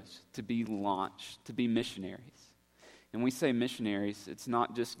arrows, to be launched, to be missionaries. And we say missionaries, it's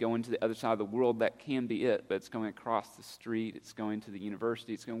not just going to the other side of the world, that can be it, but it's going across the street, it's going to the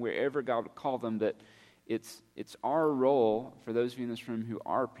university, it's going wherever God would call them, that it's our role, for those of you in this room who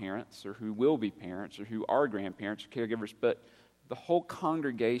are parents or who will be parents or who are grandparents or caregivers, but the whole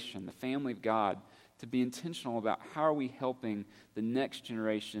congregation, the family of God, to be intentional about how are we helping the next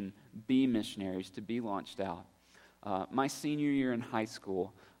generation be missionaries, to be launched out. My senior year in high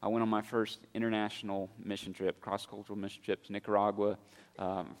school, I went on my first international mission trip, cross-cultural mission trip to Nicaragua.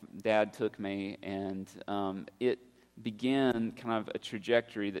 Dad took me, and it began kind of a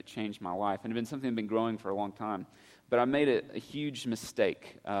trajectory that changed my life. And it had been something that had been growing for a long time. But I made a huge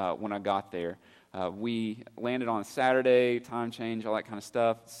mistake when I got there. We landed on a Saturday, time change, all that kind of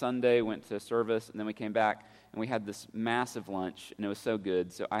stuff. Sunday, went to service, and then we came back, and we had this massive lunch, and it was so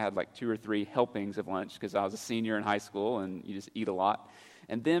good. So I had like 2 or 3 helpings of lunch because I was a senior in high school, and you just eat a lot.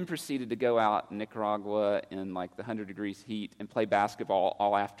 And then proceeded to go out in Nicaragua in like the 100 degrees heat and play basketball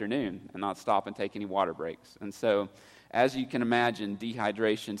all afternoon and not stop and take any water breaks. And so, as you can imagine,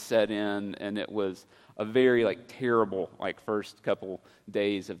 dehydration set in, and it was a very terrible first couple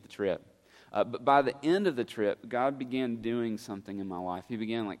days of the trip. But by the end of the trip, God began doing something in my life. He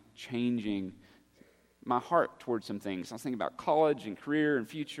began changing my heart towards some things. I was thinking about college and career and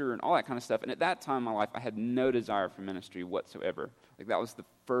future and all that kind of stuff. And at that time in my life, I had no desire for ministry whatsoever. That was the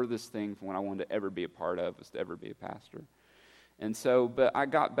furthest thing from what I wanted to ever be a part of, was to ever be a pastor. And so, but I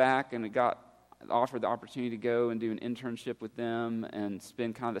got back and got offered the opportunity to go and do an internship with them and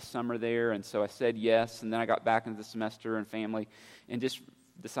spend kind of the summer there. And so I said yes. And then I got back into the semester and family and just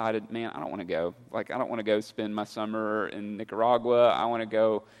decided, man, I don't want to go. I don't want to go spend my summer in Nicaragua. I want to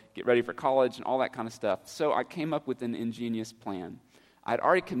go get ready for college and all that kind of stuff. So I came up with an ingenious plan. I'd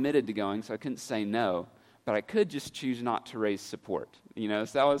already committed to going, so I couldn't say no, but I could just choose not to raise support. So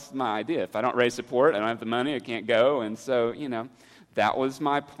that was my idea. If I don't raise support, I don't have the money, I can't go. And so, that was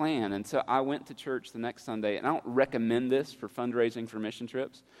my plan. And so I went to church the next Sunday, and I don't recommend this for fundraising for mission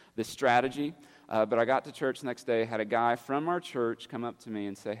trips, this strategy. But I got to church the next day, had a guy from our church come up to me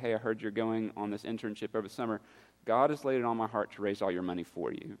and say, hey, I heard you're going on this internship over the summer. God has laid it on my heart to raise all your money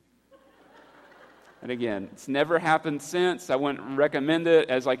for you. And again, it's never happened since. I wouldn't recommend it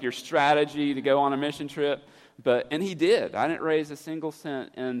as your strategy to go on a mission trip. And he did. I didn't raise a single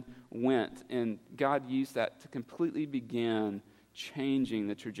cent and went. And God used that to completely begin changing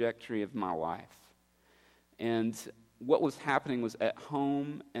the trajectory of my life. And what was happening was at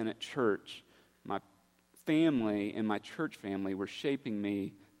home and at church, my family and my church family were shaping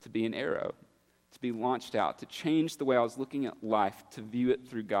me to be an arrow, to be launched out, to change the way I was looking at life, to view it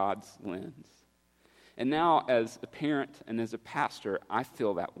through God's lens. And now, as a parent and as a pastor, I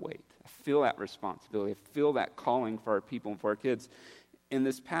feel that weight. I feel that responsibility. I feel that calling for our people and for our kids. In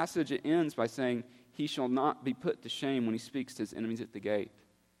this passage, it ends by saying, he shall not be put to shame when he speaks to his enemies at the gate.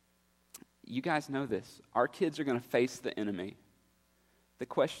 You guys know this. Our kids are going to face the enemy. The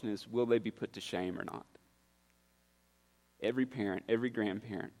question is, will they be put to shame or not? Every parent, every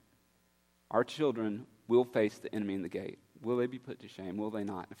grandparent, our children will face the enemy in the gate. Will they be put to shame? Will they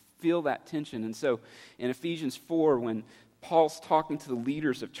not? I feel that tension. And so in Ephesians 4, when Paul's talking to the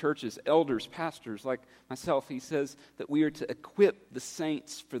leaders of churches, elders, pastors like myself, he says that we are to equip the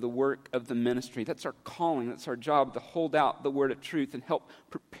saints for the work of the ministry. That's our calling. That's our job, to hold out the word of truth and help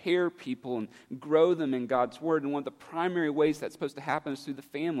prepare people and grow them in God's word. And one of the primary ways that's supposed to happen is through the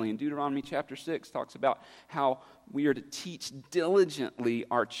family. And Deuteronomy chapter 6 talks about how we are to teach diligently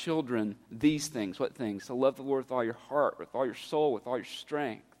our children these things. What things? To love the Lord with all your heart, with all your soul, with all your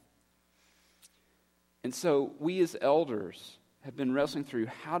strength. And so we as elders have been wrestling through,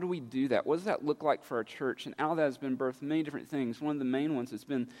 how do we do that? What does that look like for our church? And out of that has been birthed many different things. One of the main ones has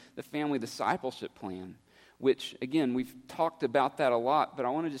been the family discipleship plan, which, again, we've talked about that a lot, but I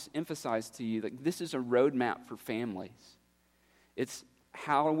want to just emphasize to you that this is a roadmap for families. It's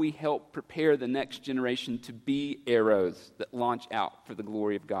how we help prepare the next generation to be arrows that launch out for the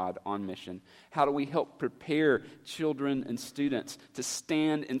glory of God on mission? How do we help prepare children and students to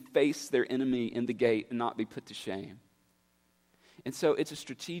stand and face their enemy in the gate and not be put to shame? And so it's a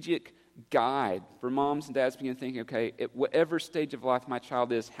strategic guide for moms and dads to begin thinking, okay, at whatever stage of life my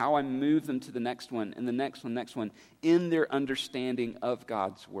child is, how I move them to the next one and the next one in their understanding of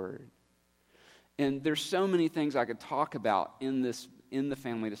God's word. And there's so many things I could talk about in the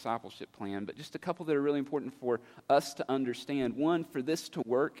family discipleship plan, but just a couple that are really important for us to understand. One, for this to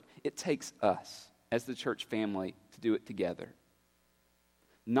work, it takes us as the church family to do it together.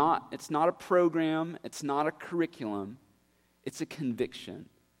 It's not a program, it's not a curriculum, it's a conviction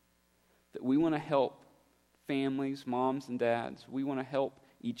that we want to help families, moms and dads, we want to help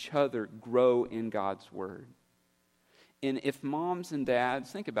each other grow in God's Word. And if moms and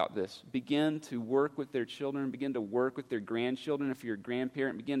dads, think about this, begin to work with their children, begin to work with their grandchildren, if you're a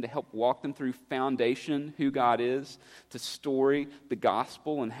grandparent, begin to help walk them through foundation, who God is, to story, the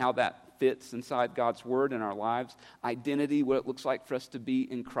gospel, and how that fits inside God's Word in our lives, identity, what it looks like for us to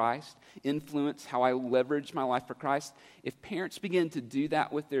be in Christ, influence, how I leverage my life for Christ. If parents begin to do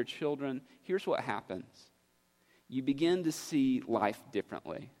that with their children, here's what happens. You begin to see life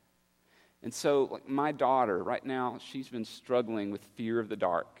differently. And so, like my daughter, right now, she's been struggling with fear of the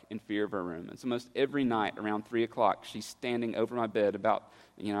dark and fear of her room. And so almost every night around 3 o'clock, she's standing over my bed about,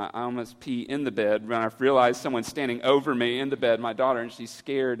 I almost pee in the bed when I realize someone's standing over me in the bed, my daughter, and she's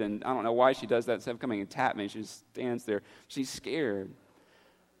scared. And I don't know why she does that. Instead of coming and tap me, she just stands there. She's scared.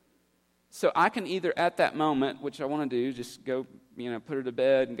 So I can either at that moment, which I want to do, just go, put her to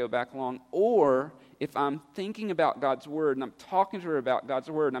bed and go back along, or if I'm thinking about God's Word and I'm talking to her about God's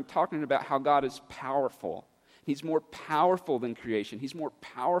Word and I'm talking to her about how God is powerful, He's more powerful than creation, He's more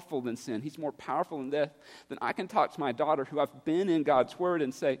powerful than sin, He's more powerful than death, then I can talk to my daughter who I've been in God's Word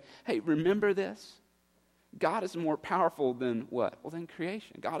and say, hey, remember this? God is more powerful than what? Well, than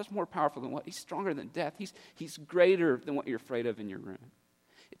creation. God is more powerful than what? He's stronger than death. He's greater than what you're afraid of in your room.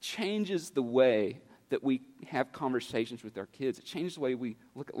 It changes the way that we have conversations with our kids. It changes the way we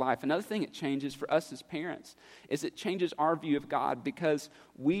look at life. Another thing it changes for us as parents is it changes our view of God, because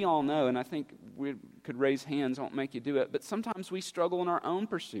we all know, and I think we could raise hands, I won't make you do it, but sometimes we struggle in our own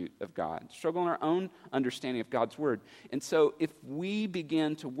pursuit of God, struggle in our own understanding of God's Word. And so if we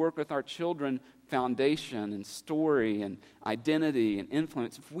begin to work with our children foundation and story and identity and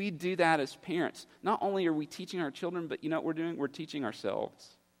influence, if we do that as parents, not only are we teaching our children, but you know what we're doing? We're teaching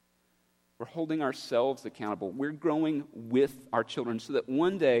ourselves. We're holding ourselves accountable. We're growing with our children so that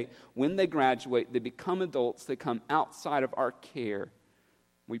one day, when they graduate, they become adults, they come outside of our care.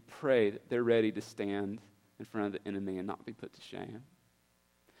 We pray that they're ready to stand in front of the enemy and not be put to shame.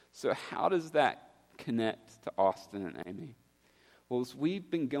 So how does that connect to Austin and Amy? Well, as we've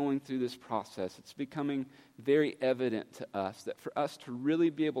been going through this process, it's becoming very evident to us that for us to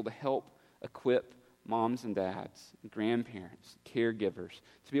really be able to help equip moms and dads, grandparents, caregivers,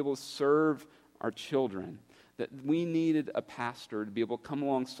 to be able to serve our children, that we needed a pastor to be able to come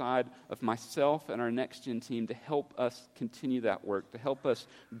alongside of myself and our Next Gen team to help us continue that work, to help us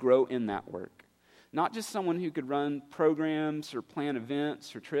grow in that work. Not just someone who could run programs or plan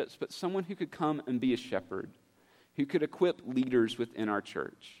events or trips, but someone who could come and be a shepherd, who could equip leaders within our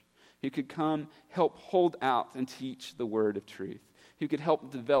church, who could come help hold out and teach the word of truth, who could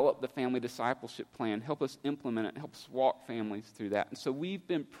help develop the family discipleship plan, help us implement it, help us walk families through that. And so we've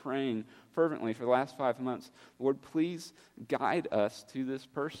been praying fervently for the last 5 months, Lord, please guide us to this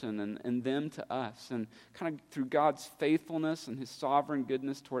person and them to us. And kind of through God's faithfulness and His sovereign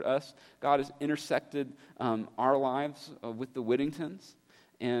goodness toward us, God has intersected our lives with the Whittingtons.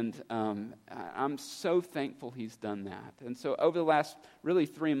 And I'm so thankful He's done that. And so over the last really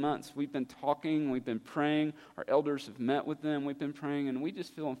 3 months, we've been talking, we've been praying. Our elders have met with them, we've been praying, and we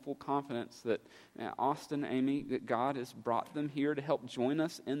just feel in full confidence that Austin, Amy, that God has brought them here to help join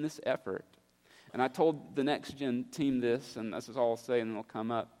us in this effort. And I told the Next Gen team this, and this is all I'll say, and it'll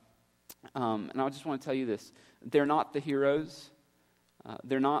come up. And I just want to tell you this. They're not the heroes.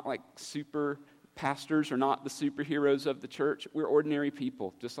 They're not like super pastors are not the superheroes of the church. We're ordinary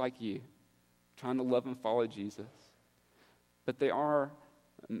people, just like you, trying to love and follow Jesus. But they are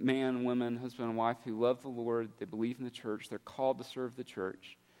man, woman, husband, and wife who love the Lord. They believe in the church. They're called to serve the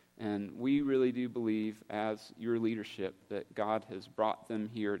church. And we really do believe, as your leadership, that God has brought them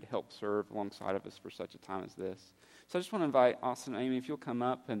here to help serve alongside of us for such a time as this. So I just want to invite Austin and Amy, if you'll come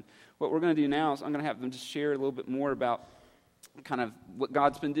up. And what we're going to do now is I'm going to have them just share a little bit more about kind of what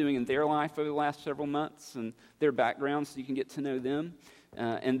God's been doing in their life over the last several months and their background, so you can get to know them.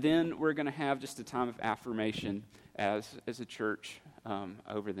 And then we're going to have just a time of affirmation as a church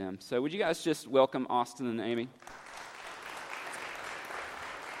over them. So would you guys just welcome Austin and Amy?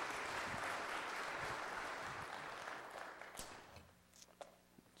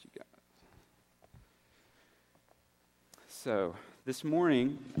 So this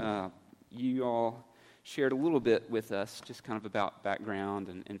morning, you all shared a little bit with us, just kind of about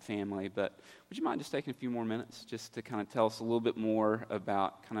background and family. But would you mind just taking a few more minutes just to kind of tell us a little bit more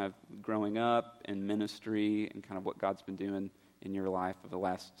about kind of growing up and ministry and kind of what God's been doing in your life over the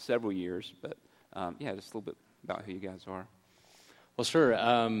last several years? But yeah, just a little bit about who you guys are. Well, sure.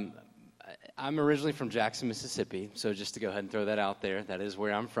 I'm originally from Jackson, Mississippi, so just to go ahead and throw that out there, that is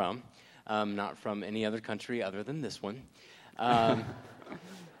where I'm from. Not from any other country other than this one.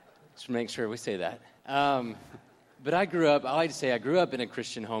 Just to make sure we say that. But I like to say I grew up in a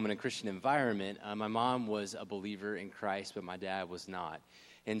Christian home, in a Christian environment. My mom was a believer in Christ, but my dad was not.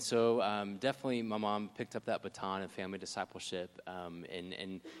 And so definitely my mom picked up that baton of family discipleship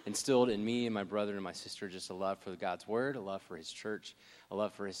and instilled in me and my brother and my sister just a love for God's Word, a love for His church, a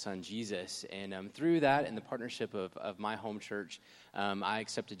love for His Son, Jesus. And through that and the partnership of my home church, I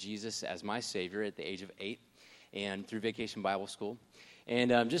accepted Jesus as my Savior at the age of 8 and through Vacation Bible School.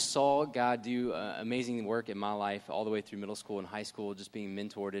 And just saw God do amazing work in my life all the way through middle school and high school, just being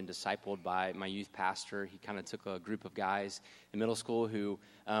mentored and discipled by my youth pastor. He kind of took a group of guys in middle school who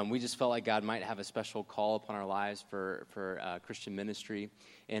we just felt like God might have a special call upon our lives for Christian ministry,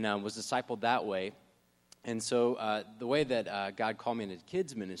 and was discipled that way. And so the way that God called me into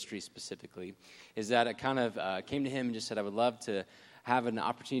kids ministry specifically is that I kind of came to Him and just said I would love to have an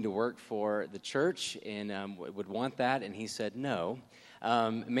opportunity to work for the church and would want that, and He said no.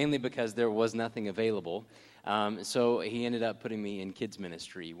 Mainly because there was nothing available. So He ended up putting me in kids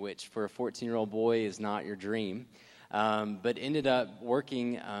ministry, which for a 14-year-old boy is not your dream. But ended up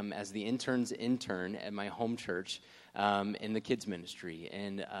working as the intern's intern at my home church in the kids ministry.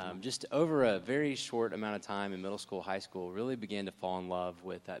 And just over a very short amount of time in middle school, high school, really began to fall in love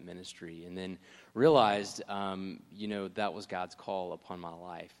with that ministry. And then realized, that was God's call upon my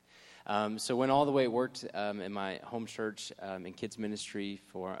life. So went all the way, worked in my home church in kids ministry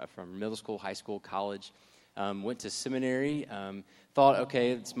from middle school, high school, college. Went to seminary. Thought,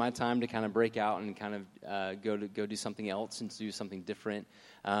 okay, it's my time to kind of break out and kind of go do something else and do something different.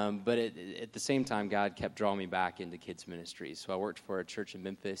 But at the same time, God kept drawing me back into kids ministry. So I worked for a church in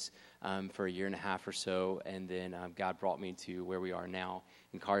Memphis for a year and a half or so, and then God brought me to where we are now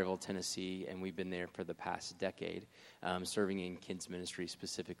in Collierville, Tennessee, and we've been there for the past decade, serving in kids ministry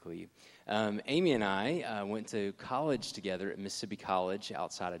specifically. Amy and I went to college together at Mississippi College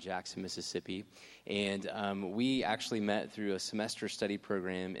outside of Jackson, Mississippi, and we actually met through a semester study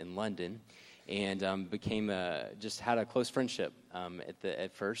program in London, and just had a close friendship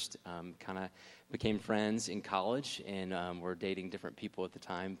at first. Kind of became friends in college, and were dating different people at the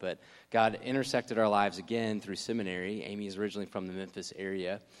time. But God intersected our lives again through seminary. Amy is originally from the Memphis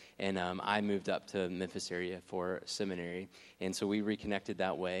area, and I moved up to the Memphis area for seminary. And so we reconnected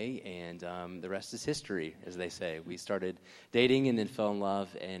that way, and the rest is history, as they say. We started dating and then fell in love,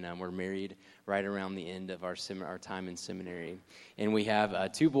 and we're married right around the end of our time in seminary. And we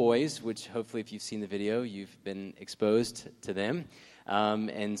have 2 boys, which hopefully if you've seen the video, you've been exposed to them.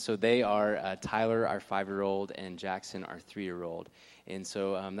 And so they are Tyler, our 5-year-old, and Jackson, our 3-year-old. And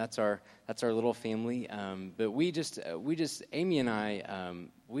so that's our little family. But we just Amy and I,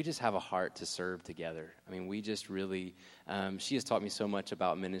 we just have a heart to serve together. I mean, we just really. She has taught me so much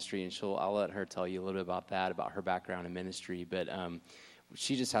about ministry, and I'll let her tell you a little bit about that, about her background in ministry. But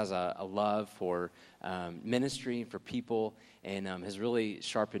she just has a love for ministry, for people, and has really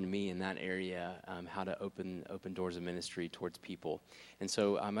sharpened me in that area, how to open doors of ministry towards people. And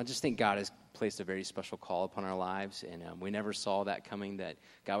so I just think God has placed a very special call upon our lives, and we never saw that coming, that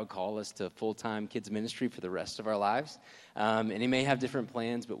God would call us to full-time kids ministry for the rest of our lives. And He may have different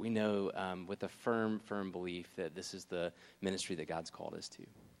plans, but we know with a firm belief that this is the ministry that God's called us to.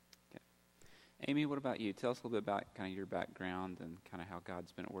 Amy, what about you? Tell us a little bit about kind of your background and kind of how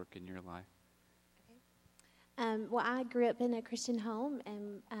God's been at work in your life. Okay. Well, I grew up in a Christian home,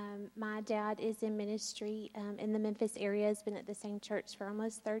 and my dad is in ministry in the Memphis area, has been at the same church for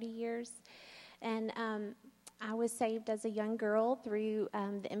almost 30 years. And I was saved as a young girl through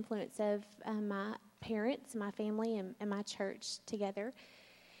the influence of my parents, my family, and my church together.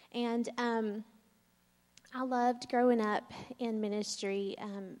 And I loved growing up in ministry,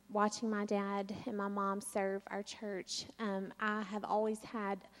 watching my dad and my mom serve our church. I have always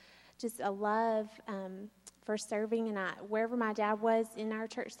had just a love for serving, and wherever my dad was in our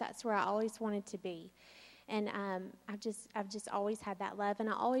church, that's where I always wanted to be. And I've just always had that love, and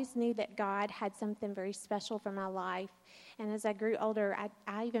I always knew that God had something very special for my life. And as I grew older,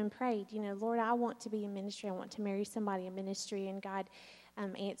 I even prayed, Lord, I want to be in ministry. I want to marry somebody in ministry, and God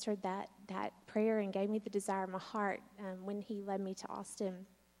answered that prayer and gave me the desire of my heart when He led me to Austin.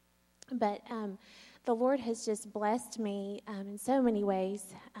 But the Lord has just blessed me in so many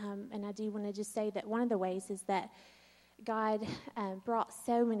ways. And I do want to just say that one of the ways is that God brought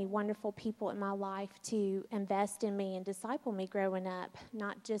so many wonderful people in my life to invest in me and disciple me growing up.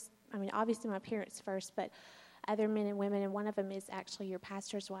 Not just, obviously my parents first, but other men and women, and one of them is actually your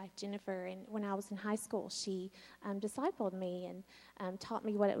pastor's wife, Jennifer. And when I was in high school, she discipled me and taught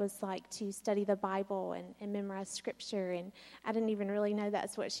me what it was like to study the Bible and memorize Scripture. And I didn't even really know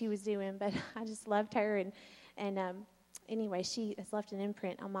that's what she was doing, but I just loved her. And anyway, she has left an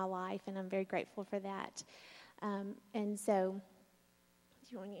imprint on my life, and I'm very grateful for that. And so,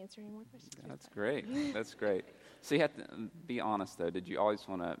 do you want me to answer any more questions? That's great. That's great. So you have to be honest, though. Did you always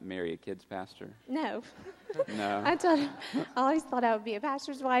want to marry a kids pastor? No. No. I always thought I would be a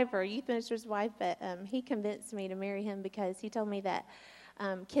pastor's wife or a youth minister's wife, but he convinced me to marry him because he told me that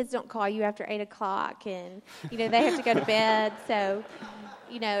kids don't call you after 8 o'clock, and they have to go to bed. So,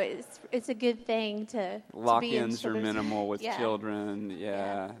 it's a good thing to lock-ins are minimal with children.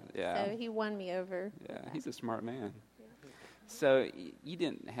 Yeah. So he won me over. Yeah, he's a smart man. So you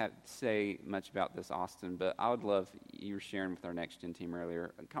didn't have to say much about this, Austin, but I would love, you were sharing with our Next Gen team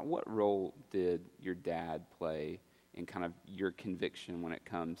earlier, what role did your dad play in kind of your conviction when it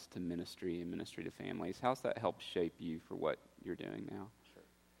comes to ministry and ministry to families? How's that helped shape you for what you're doing now? Sure.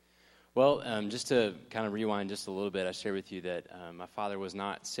 Well, just to kind of rewind just a little bit, I shared with you that my father was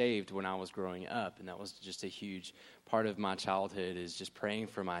not saved when I was growing up, and that was just a huge part of my childhood, is just praying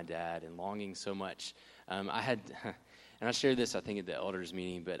for my dad and longing so much. And I shared this, I think, at the elders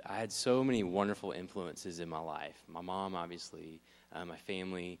meeting, but I had so many wonderful influences in my life. My mom, obviously, my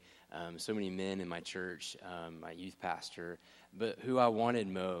family, so many men in my church, my youth pastor. But who I wanted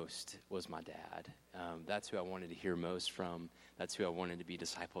most was my dad. That's who I wanted to hear most from. That's who I wanted to be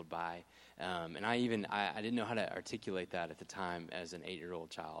discipled by. And I didn't know how to articulate that at the time as an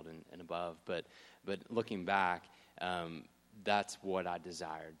 8-year-old child and above. But looking back, that's what I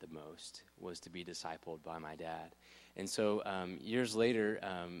desired the most, was to be discipled by my dad. And so years later,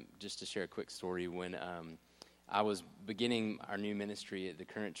 just to share a quick story, when I was beginning our new ministry at the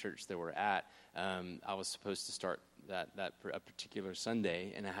current church that we're at, I was supposed to start a particular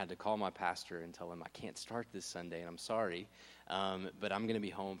Sunday, and I had to call my pastor and tell him I can't start this Sunday, and I'm sorry, but I'm going to be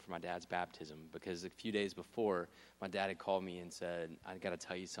home for my dad's baptism, because a few days before, my dad had called me and said, I got to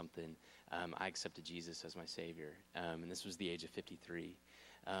tell you something. I accepted Jesus as my Savior, and this was the age of 53.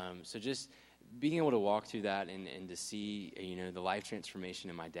 So just being able to walk through that and to see, the life transformation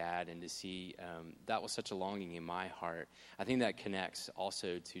in my dad, and to see that was such a longing in my heart. I think that connects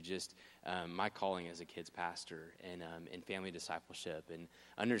also to just my calling as a kids pastor and family discipleship, and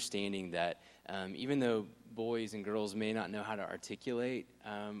understanding that even though boys and girls may not know how to articulate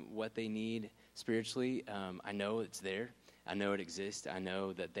what they need spiritually, I know it's there. I know it exists. I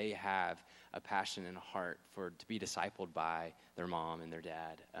know that they have a passion and a heart to be discipled by their mom and their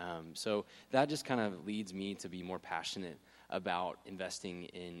dad. So that just kind of leads me to be more passionate about investing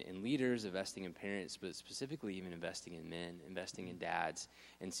in leaders, investing in parents, but specifically even investing in men, investing in dads,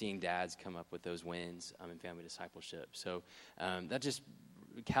 and seeing dads come up with those wins in family discipleship. So that just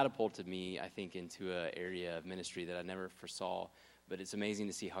catapulted me, I think, into an area of ministry that I never foresaw. But it's amazing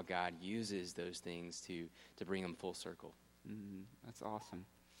to see how God uses those things to bring them full circle. Mm-hmm. That's awesome.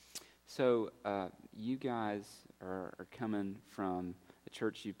 So you guys are coming from a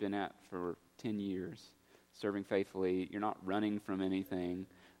church you've been at for 10 years, serving faithfully. You're not running from anything.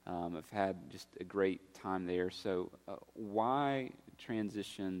 I've had just a great time there. So why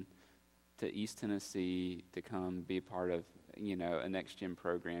transition to East Tennessee to come be a part of, a Next Gen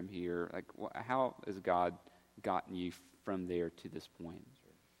program here? Like, how has God gotten you from there to this point?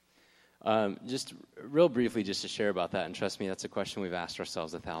 Just real briefly, just to share about that, and trust me, that's a question we've asked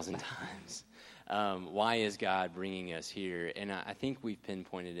ourselves 1,000 times. Why is God bringing us here? And I think we've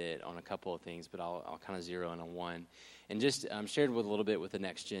pinpointed it on a couple of things, but I'll kind of zero in on one. And just shared with a little bit with the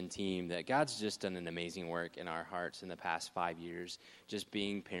Next Gen team that God's just done an amazing work in our hearts in the past 5 years, just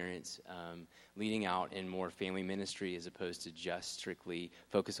being parents, leading out in more family ministry as opposed to just strictly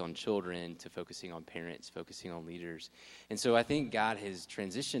focus on children, to focusing on parents, focusing on leaders. And so I think God has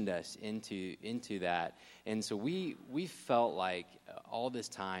transitioned us into that. And so we felt like all this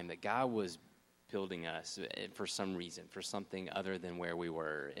time that God was building us for some reason, for something other than where we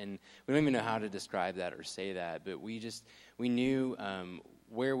were. And we don't even know how to describe that or say that, but we knew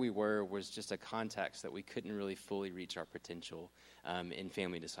where we were was just a context that we couldn't really fully reach our potential in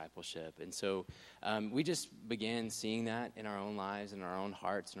family discipleship. And so we just began seeing that in our own lives, in our own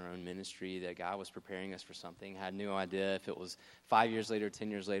hearts, in our own ministry, that God was preparing us for something. Had no idea if it was 5 years later, 10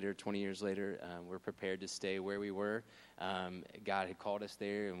 years later, 20 years later. We're prepared to stay where we were. God had called us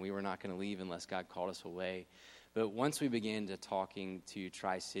there, and we were not going to leave unless God called us away. But once we began to talking to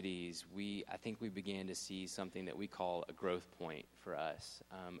Tri-Cities, I think we began to see something that we call a growth point for us,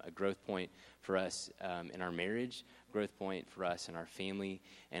 a growth point for us in our marriage, growth point for us in our family,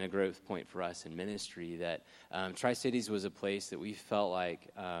 and a growth point for us in ministry. That Tri-Cities was a place that we felt like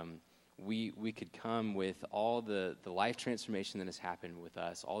we could come with all the life transformation that has happened with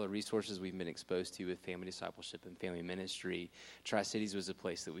us, all the resources we've been exposed to with family discipleship and family ministry. Tri-Cities was a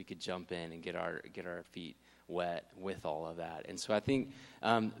place that we could jump in and get our feet wet with all of that. And so I think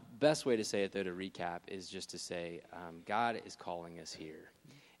best way to say it, though, to recap, is just to say God is calling us here.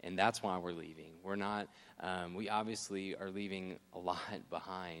 And that's why we're leaving. We're not, we obviously are leaving a lot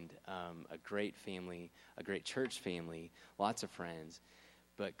behind, a great family, a great church family, lots of friends,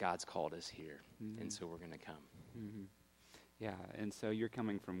 but God's called us here. Mm-hmm. And so we're going to come. Mm-hmm. Yeah, and so you're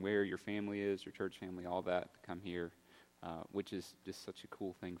coming from where your family is, your church family, all that, to come here, which is just such a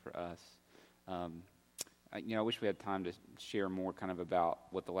cool thing for us. I wish we had time to share more kind of about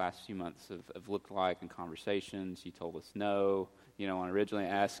what the last few months have looked like in conversations. You told us no, when I originally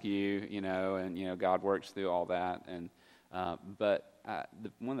asked you, and, God works through all that. And but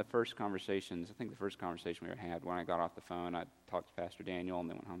one of the first conversations, I think the first conversation we ever had, when I got off the phone, I talked to Pastor Daniel and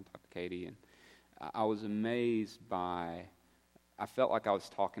then went home and talked to Katie. And I was amazed I felt like I was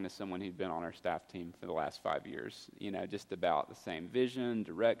talking to someone who'd been on our staff team for the last 5 years, just about the same vision,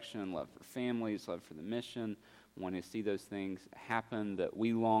 direction, love for families, love for the mission, wanting to see those things happen that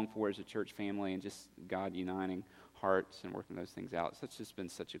we long for as a church family, and just God uniting hearts and working those things out. So it's just been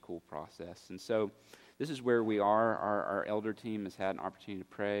such a cool process. And so this is where we are. Our elder team has had an opportunity to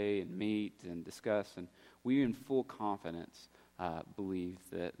pray and meet and discuss, and we in full confidence believe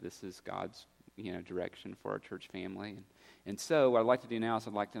that this is God's direction for our church family. And so what I'd like to do now is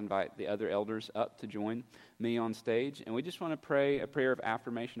I'd like to invite the other elders up to join me on stage. And we just want to pray a prayer of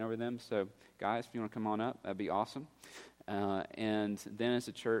affirmation over them. So guys, if you want to come on up, that'd be awesome. And then as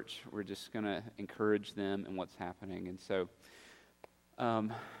a church, we're just going to encourage them in what's happening. And so,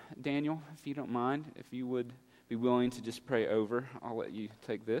 Daniel, if you don't mind, if you would be willing to just pray over, I'll let you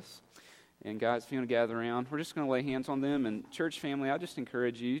take this. And guys, if you want to gather around, we're just going to lay hands on them. And church family, I just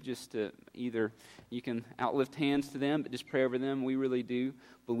encourage you just to either, you can outlift hands to them, but just pray over them. We really do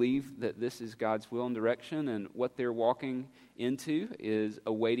believe that this is God's will and direction, and what they're walking into is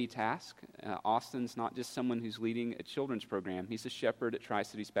a weighty task. Austin's not just someone who's leading a children's program. He's a shepherd at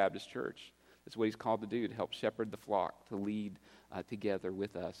Tri-Cities Baptist Church. That's what he's called to do, to help shepherd the flock, to lead together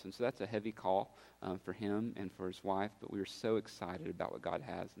with us. And so that's a heavy call for him and for his wife, but we are so excited about what God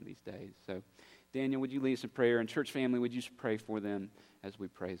has in these days. So, Daniel, would you lead us in prayer? And church family, would you pray for them as we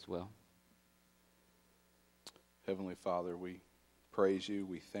pray as well? Heavenly Father, we praise you,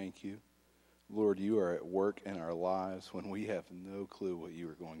 we thank you. Lord, you are at work in our lives when we have no clue what you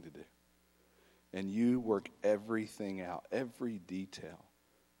are going to do. And you work everything out, every detail,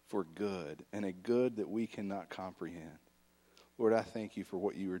 for good, and a good that we cannot comprehend. Lord, I thank you for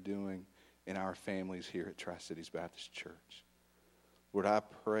what you are doing in our families here at Tri-Cities Baptist Church. Lord, I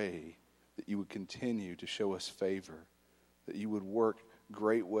pray that you would continue to show us favor, that you would work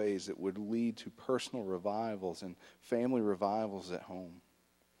great ways that would lead to personal revivals and family revivals at home.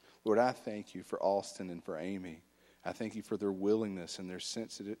 Lord, I thank you for Alston and for Amy. I thank you for their willingness and their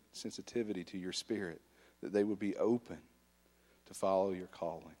sensitivity to your spirit, that they would be open to follow your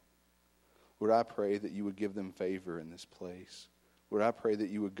calling. Lord, I pray that you would give them favor in this place. Lord, I pray that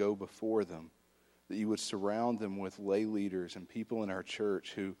you would go before them, that you would surround them with lay leaders and people in our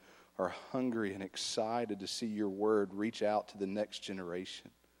church who are hungry and excited to see your word reach out to the next generation.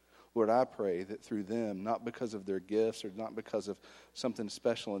 Lord, I pray that through them, not because of their gifts or not because of something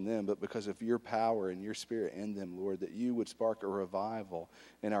special in them, but because of your power and your spirit in them, Lord, that you would spark a revival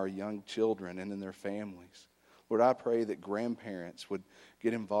in our young children and in their families. Lord, I pray that grandparents would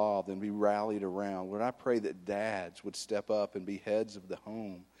get involved and be rallied around. Lord, I pray that dads would step up and be heads of the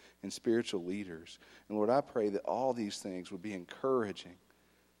home and spiritual leaders. And Lord, I pray that all these things would be encouraging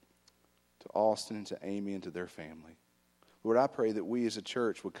to Austin and to Amy and to their family. Lord, I pray that we as a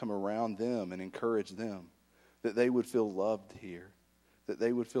church would come around them and encourage them, that they would feel loved here, that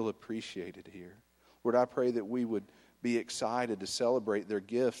they would feel appreciated here. Lord, I pray that we would be excited to celebrate their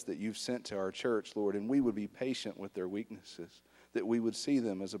gifts that you've sent to our church, Lord, and we would be patient with their weaknesses, that we would see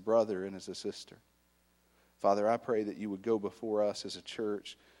them as a brother and as a sister. Father, I pray that you would go before us as a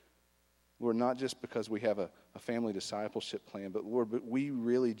church, Lord, not just because we have a family discipleship plan, but Lord, but we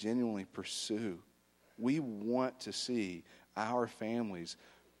really genuinely pursue. We want to see our families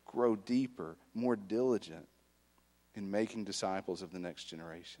grow deeper, more diligent in making disciples of the next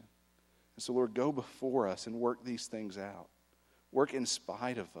generation. And so, Lord, go before us and work these things out. Work in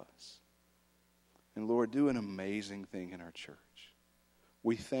spite of us. And Lord, do an amazing thing in our church.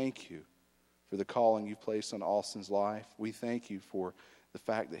 We thank you for the calling you've placed on Austin's life. We thank you for the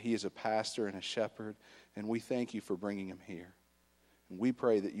fact that he is a pastor and a shepherd, and we thank you for bringing him here. And we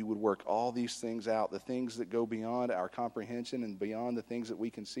pray that you would work all these things out, the things that go beyond our comprehension and beyond the things that we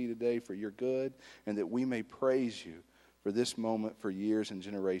can see today for your good, and that we may praise you for this moment for years and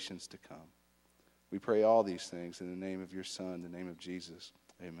generations to come. We pray all these things in the name of your Son, the name of Jesus.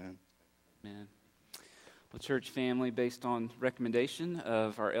 Amen. Amen. Well, church family, based on recommendation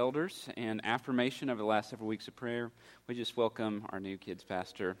of our elders and affirmation over the last several weeks of prayer, we just welcome our new kids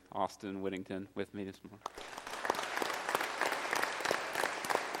pastor, Austin Whittington, with me this morning.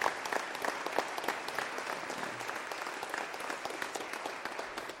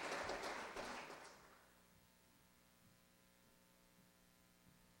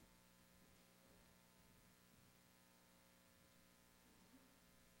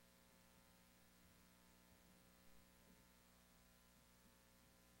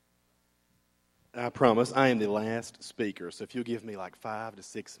 I promise I am the last speaker, so if you'll give me like 5 to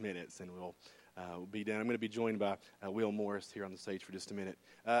 6 minutes and we'll be done. I'm going to be joined by Will Morris here on the stage for just a minute.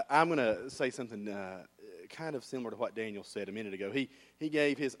 I'm going to say something kind of similar to what Daniel said a minute ago. He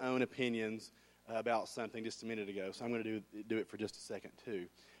gave his own opinions about something just a minute ago, so I'm going to do it for just a second too.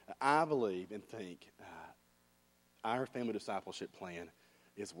 I believe and think our family discipleship plan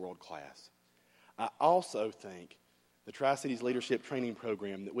is world class. I also think the Tri-Cities Leadership Training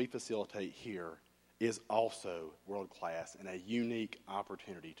Program that we facilitate here is also world-class and a unique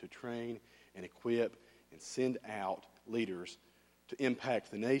opportunity to train and equip and send out leaders to impact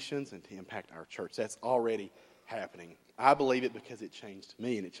the nations and to impact our church. That's already happening. I believe it because it changed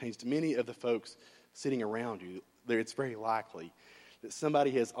me, and it changed many of the folks sitting around you. It's very likely that somebody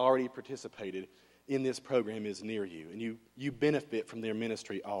has already participated in this program is near you, and you benefit from their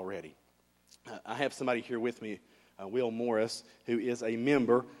ministry already. I have somebody here with me, Will Morris, who is a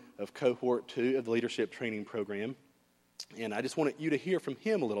member of Cohort 2 of the Leadership Training Program. And I just wanted you to hear from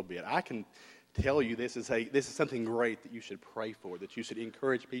him a little bit. I can tell you this is something great that you should pray for, that you should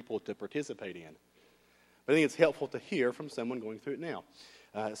encourage people to participate in. But I think it's helpful to hear from someone going through it now.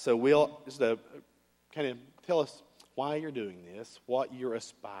 So Will, just kind of tell us why you're doing this, what you're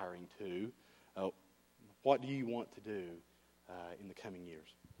aspiring to, what do you want to do in the coming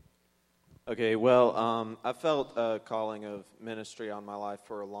years? Okay, well, I felt a calling of ministry on my life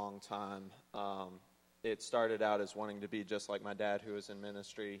for a long time. It started out as wanting to be just like my dad, who was in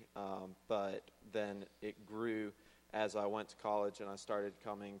ministry, but then it grew as I went to college and I started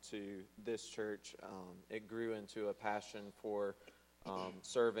coming to this church. It grew into a passion for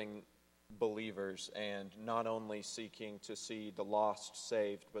serving believers and not only seeking to see the lost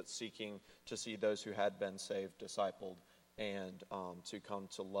saved, but seeking to see those who had been saved discipled, and to come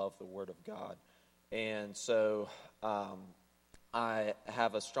to love the Word of God. And so I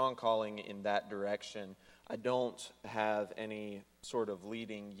have a strong calling in that direction. I don't have any sort of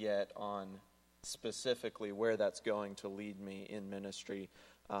leading yet on specifically where that's going to lead me in ministry,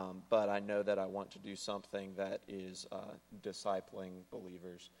 but I know that I want to do something that is discipling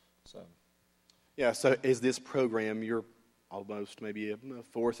believers. So is this program, you're almost maybe a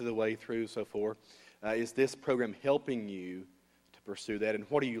fourth of the way through so far, is this program helping you to pursue that? And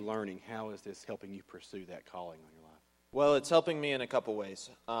what are you learning? How is this helping you pursue that calling on your life? Well, it's helping me in a couple ways.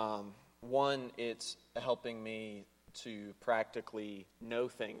 One, it's helping me to practically know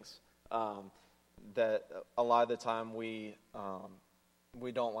things that a lot of the time we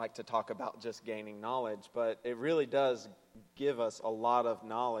don't like to talk about just gaining knowledge, but it really does give us a lot of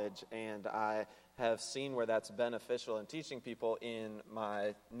knowledge, and I have seen where that's beneficial in teaching people in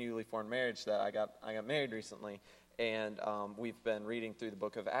my newly formed marriage that I got married recently. And we've been reading through the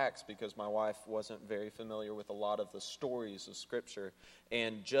book of Acts because my wife wasn't very familiar with a lot of the stories of Scripture.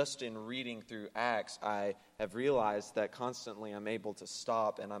 And just in reading through Acts, I have realized that constantly I'm able to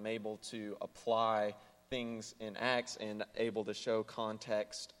stop and I'm able to apply things in Acts and able to show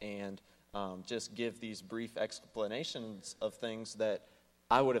context and just give these brief explanations of things that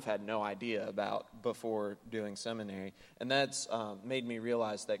I would have had no idea about before doing seminary. And that's made me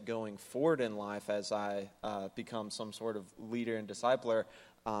realize that going forward in life as I become some sort of leader and discipler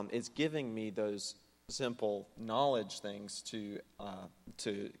is giving me those simple knowledge things to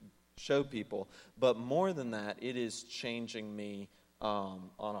show people. But more than that, it is changing me on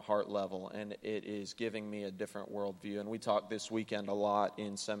a heart level, and it is giving me a different worldview. And we talked this weekend a lot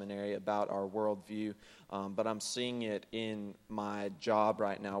in seminary about our worldview, but I'm seeing it in my job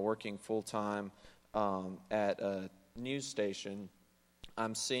right now, working full-time at a news station.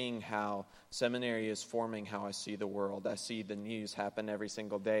 I'm seeing how seminary is forming how I see the world. I see the news happen every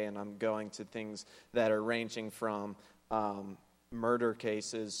single day, and I'm going to things that are ranging from murder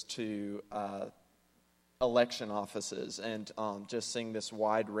cases to election offices, and just seeing this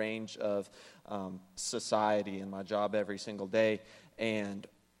wide range of society in my job every single day. And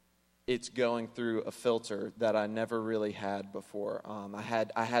it's going through a filter that I never really had before.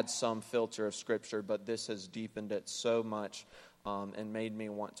 I had some filter of Scripture, but this has deepened it so much and made me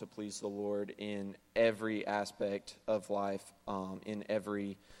want to please the Lord in every aspect of life, in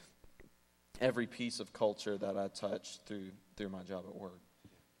every piece of culture that I touch through my job at work.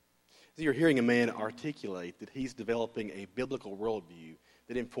 So you're hearing a man articulate that he's developing a biblical worldview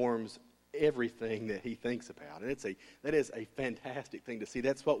that informs everything that he thinks about, and that is a fantastic thing to see.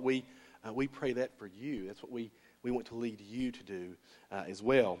 That's what we pray that for you. That's what we want to lead you to do as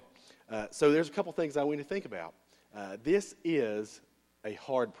well. So there's a couple things I want you to think about. This is a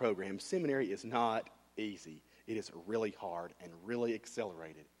hard program. Seminary is not easy. It is really hard and really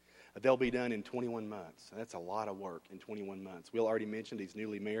accelerated. They'll be done in 21 months. That's a lot of work in 21 months. Will already mentioned he's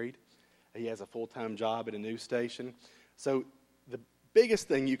newly married. He has a full-time job at a news station. So the biggest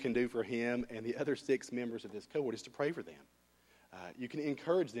thing you can do for him and the other 6 members of this cohort is to pray for them. You can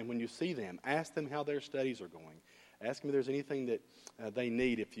encourage them when you see them. Ask them how their studies are going. Ask them if there's anything that they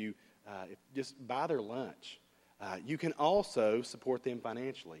need. If just buy their lunch. You can also support them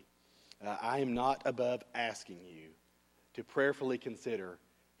financially. I am not above asking you to prayerfully consider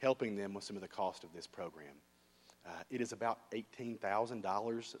helping them with some of the cost of this program. It is about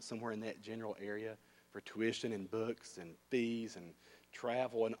 $18,000, somewhere in that general area, for tuition and books and fees and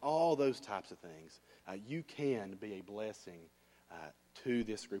travel and all those types of things. You can be a blessing to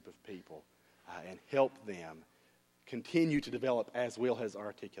this group of people and help them continue to develop as Will has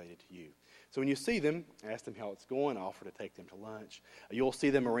articulated to you. So when you see them, ask them how it's going, offer to take them to lunch. You'll see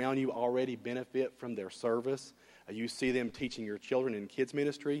them around you already benefit from their service. You see them teaching your children in kids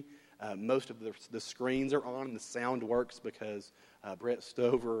ministry. Most of the screens are on and the sound works because Brett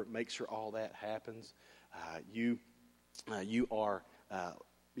Stover makes sure all that happens. You are,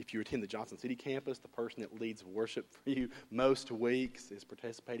 if you attend the Johnson City campus, the person that leads worship for you most weeks is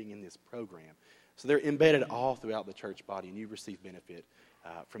participating in this program. So they're embedded all throughout the church body, and you receive benefit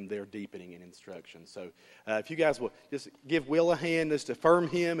from their deepening and instruction. So if you guys will just give Will a hand, just to affirm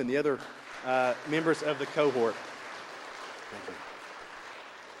him and the other members of the cohort. Thank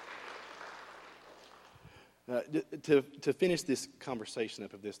you. To finish this conversation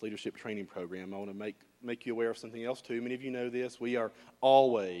up of this leadership training program, I want to make you aware of something else too. Many of you know this. We are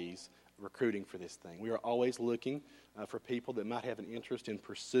always recruiting for this thing. We are always looking for people that might have an interest in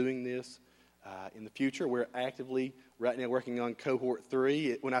pursuing this in the future. We're actively right now working on Cohort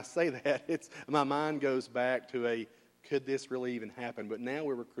 3. When I say that, my mind goes back to could this really even happen? But now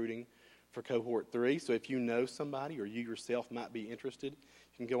we're recruiting for Cohort 3. So if you know somebody or you yourself might be interested,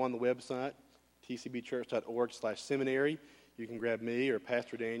 you can go on the website, tcbchurch.org/seminary. You can grab me or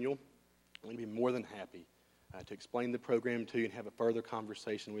Pastor Daniel. We'd be more than happy to explain the program to you and have a further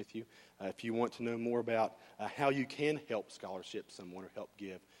conversation with you. If you want to know more about how you can help scholarship someone or help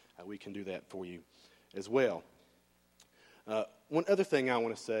give, we can do that for you as well. One other thing I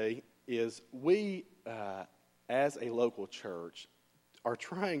want to say is we, as a local church, are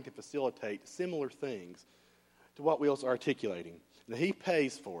trying to facilitate similar things to what Will's articulating. Now, he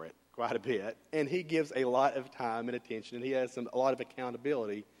pays for it quite a bit, and he gives a lot of time and attention, and he has a lot of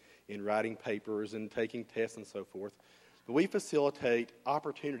accountability in writing papers and taking tests and so forth. But we facilitate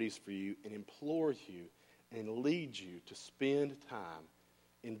opportunities for you and implore you and lead you to spend time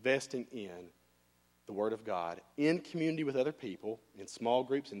investing in the Word of God in community with other people, in small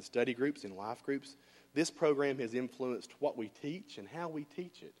groups, in study groups, in life groups. This program has influenced what we teach and how we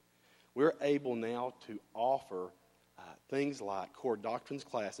teach it. We're able now to offer things like core doctrines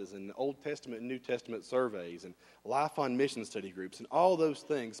classes and Old Testament and New Testament surveys and life on mission study groups and all those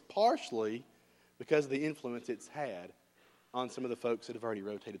things, partially because of the influence it's had on some of the folks that have already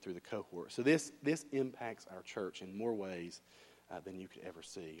rotated through the cohort. So this impacts our church in more ways than you could ever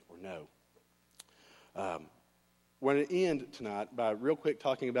see or know. We're going to end tonight by real quick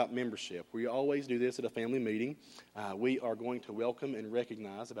talking about membership. We always do this at a family meeting. We are going to welcome and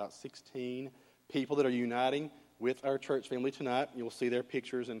recognize about 16 people that are uniting with our church family tonight. You'll see their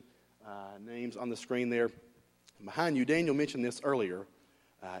pictures and names on the screen there behind you. Daniel mentioned this earlier.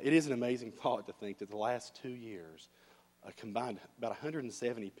 It is an amazing thought to think that the last 2 years, combined, about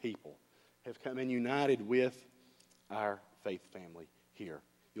 170 people have come and united with our faith family here.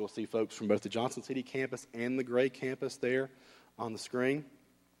 You'll see folks from both the Johnson City campus and the Gray campus there on the screen.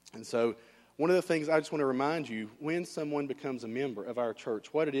 And so one of the things I just want to remind you, when someone becomes a member of our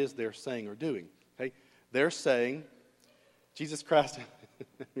church, what it is they're saying or doing. Okay? They're saying, Jesus Christ.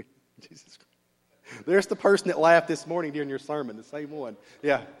 Jesus Christ. There's the person that laughed this morning during your sermon, the same one.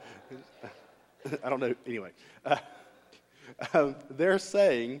 Yeah. I don't know. Anyway. They're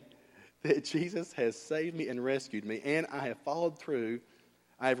saying that Jesus has saved me and rescued me, and I have followed through.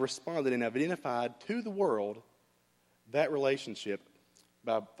 I have responded and I've identified to the world that relationship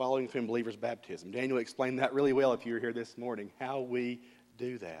by following through in believers' baptism. Daniel explained that really well if you were here this morning, how we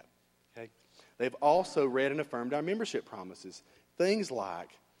do that. Okay? They've also read and affirmed our membership promises. Things like,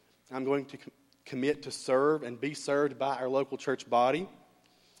 I'm going to commit to serve and be served by our local church body.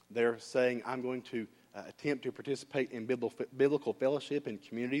 They're saying, I'm going to attempt to participate in biblical fellowship and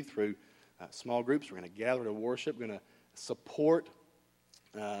community through small groups. We're going to gather to worship. We're going to support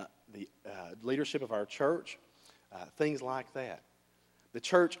the leadership of our church, things like that. The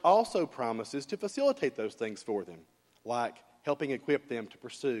church also promises to facilitate those things for them, like helping equip them to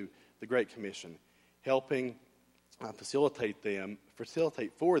pursue the Great Commission, helping facilitate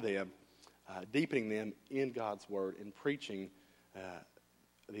for them, deepening them in God's Word and preaching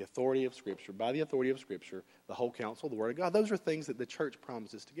the authority of Scripture, by the authority of Scripture, the whole counsel of the Word of God. Those are things that the church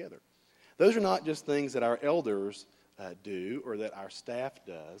promises together. Those are not just things that our elders do or that our staff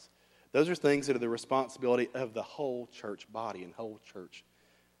does. Those are things that are the responsibility of the whole church body and whole church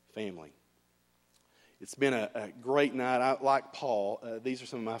family. It's been a great night. Like Paul, these are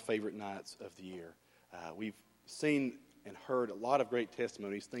some of my favorite nights of the year. We've seen and heard a lot of great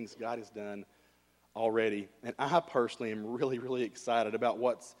testimonies, things God has done already. And I personally am really, really excited about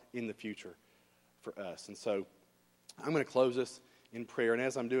what's in the future for us. And so I'm going to close this in prayer. And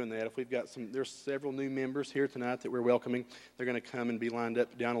as I'm doing that, if we've got there's several new members here tonight that we're welcoming. They're going to come and be lined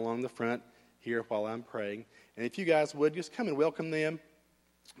up down along the front here while I'm praying. And if you guys would, just come and welcome them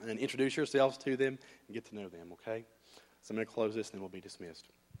and introduce yourselves to them and get to know them, okay? So I'm going to close this and then we'll be dismissed.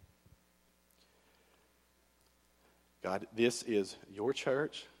 God, this is your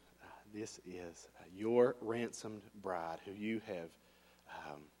church. This is your ransomed bride who you have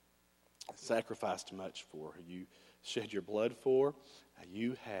sacrificed much for, who you shed your blood for.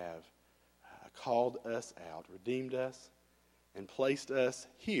 You have called us out, redeemed us, and placed us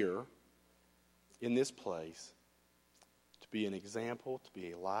here in this place to be an example, to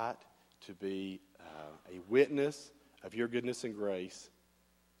be a light, to be a witness of your goodness and grace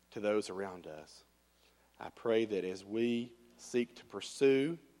to those around us. I pray that as we seek to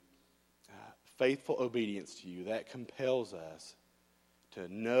pursue faithful obedience to you, that compels us to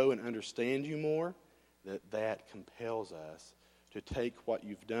know and understand you more, that compels us to take what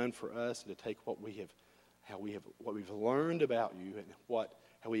you've done for us and to take what we've learned about you and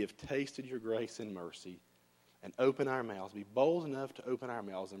how we have tasted your grace and mercy and open our mouths, be bold enough to open our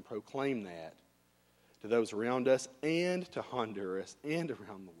mouths and proclaim that to those around us and to Honduras and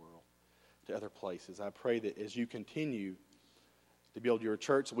around the world, to other places. I pray that as you continue to build your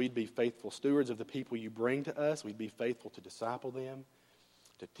church, we'd be faithful stewards of the people you bring to us. We'd be faithful to disciple them,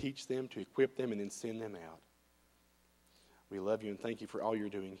 to teach them, to equip them, and then send them out. We love you and thank you for all you're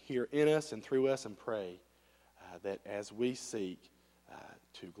doing here in us and through us, and pray that as we seek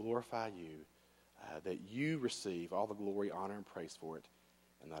to glorify you, that you receive all the glory, honor, and praise for it,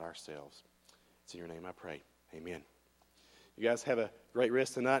 and not ourselves. It's in your name I pray. Amen. You guys have a great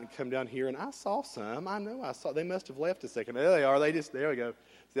rest of the night and come down here. And I saw some. They must have left a second. There they are. There we go. So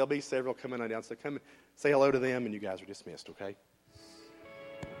there'll be several coming on down. So come and say hello to them, and you guys are dismissed, okay?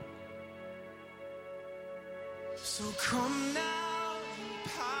 So come now in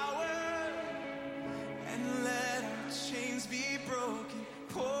power and let our chains be broken.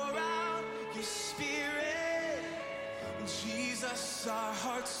 Pour out your spirit. Jesus, our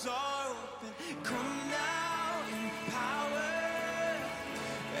hearts are open. Come now.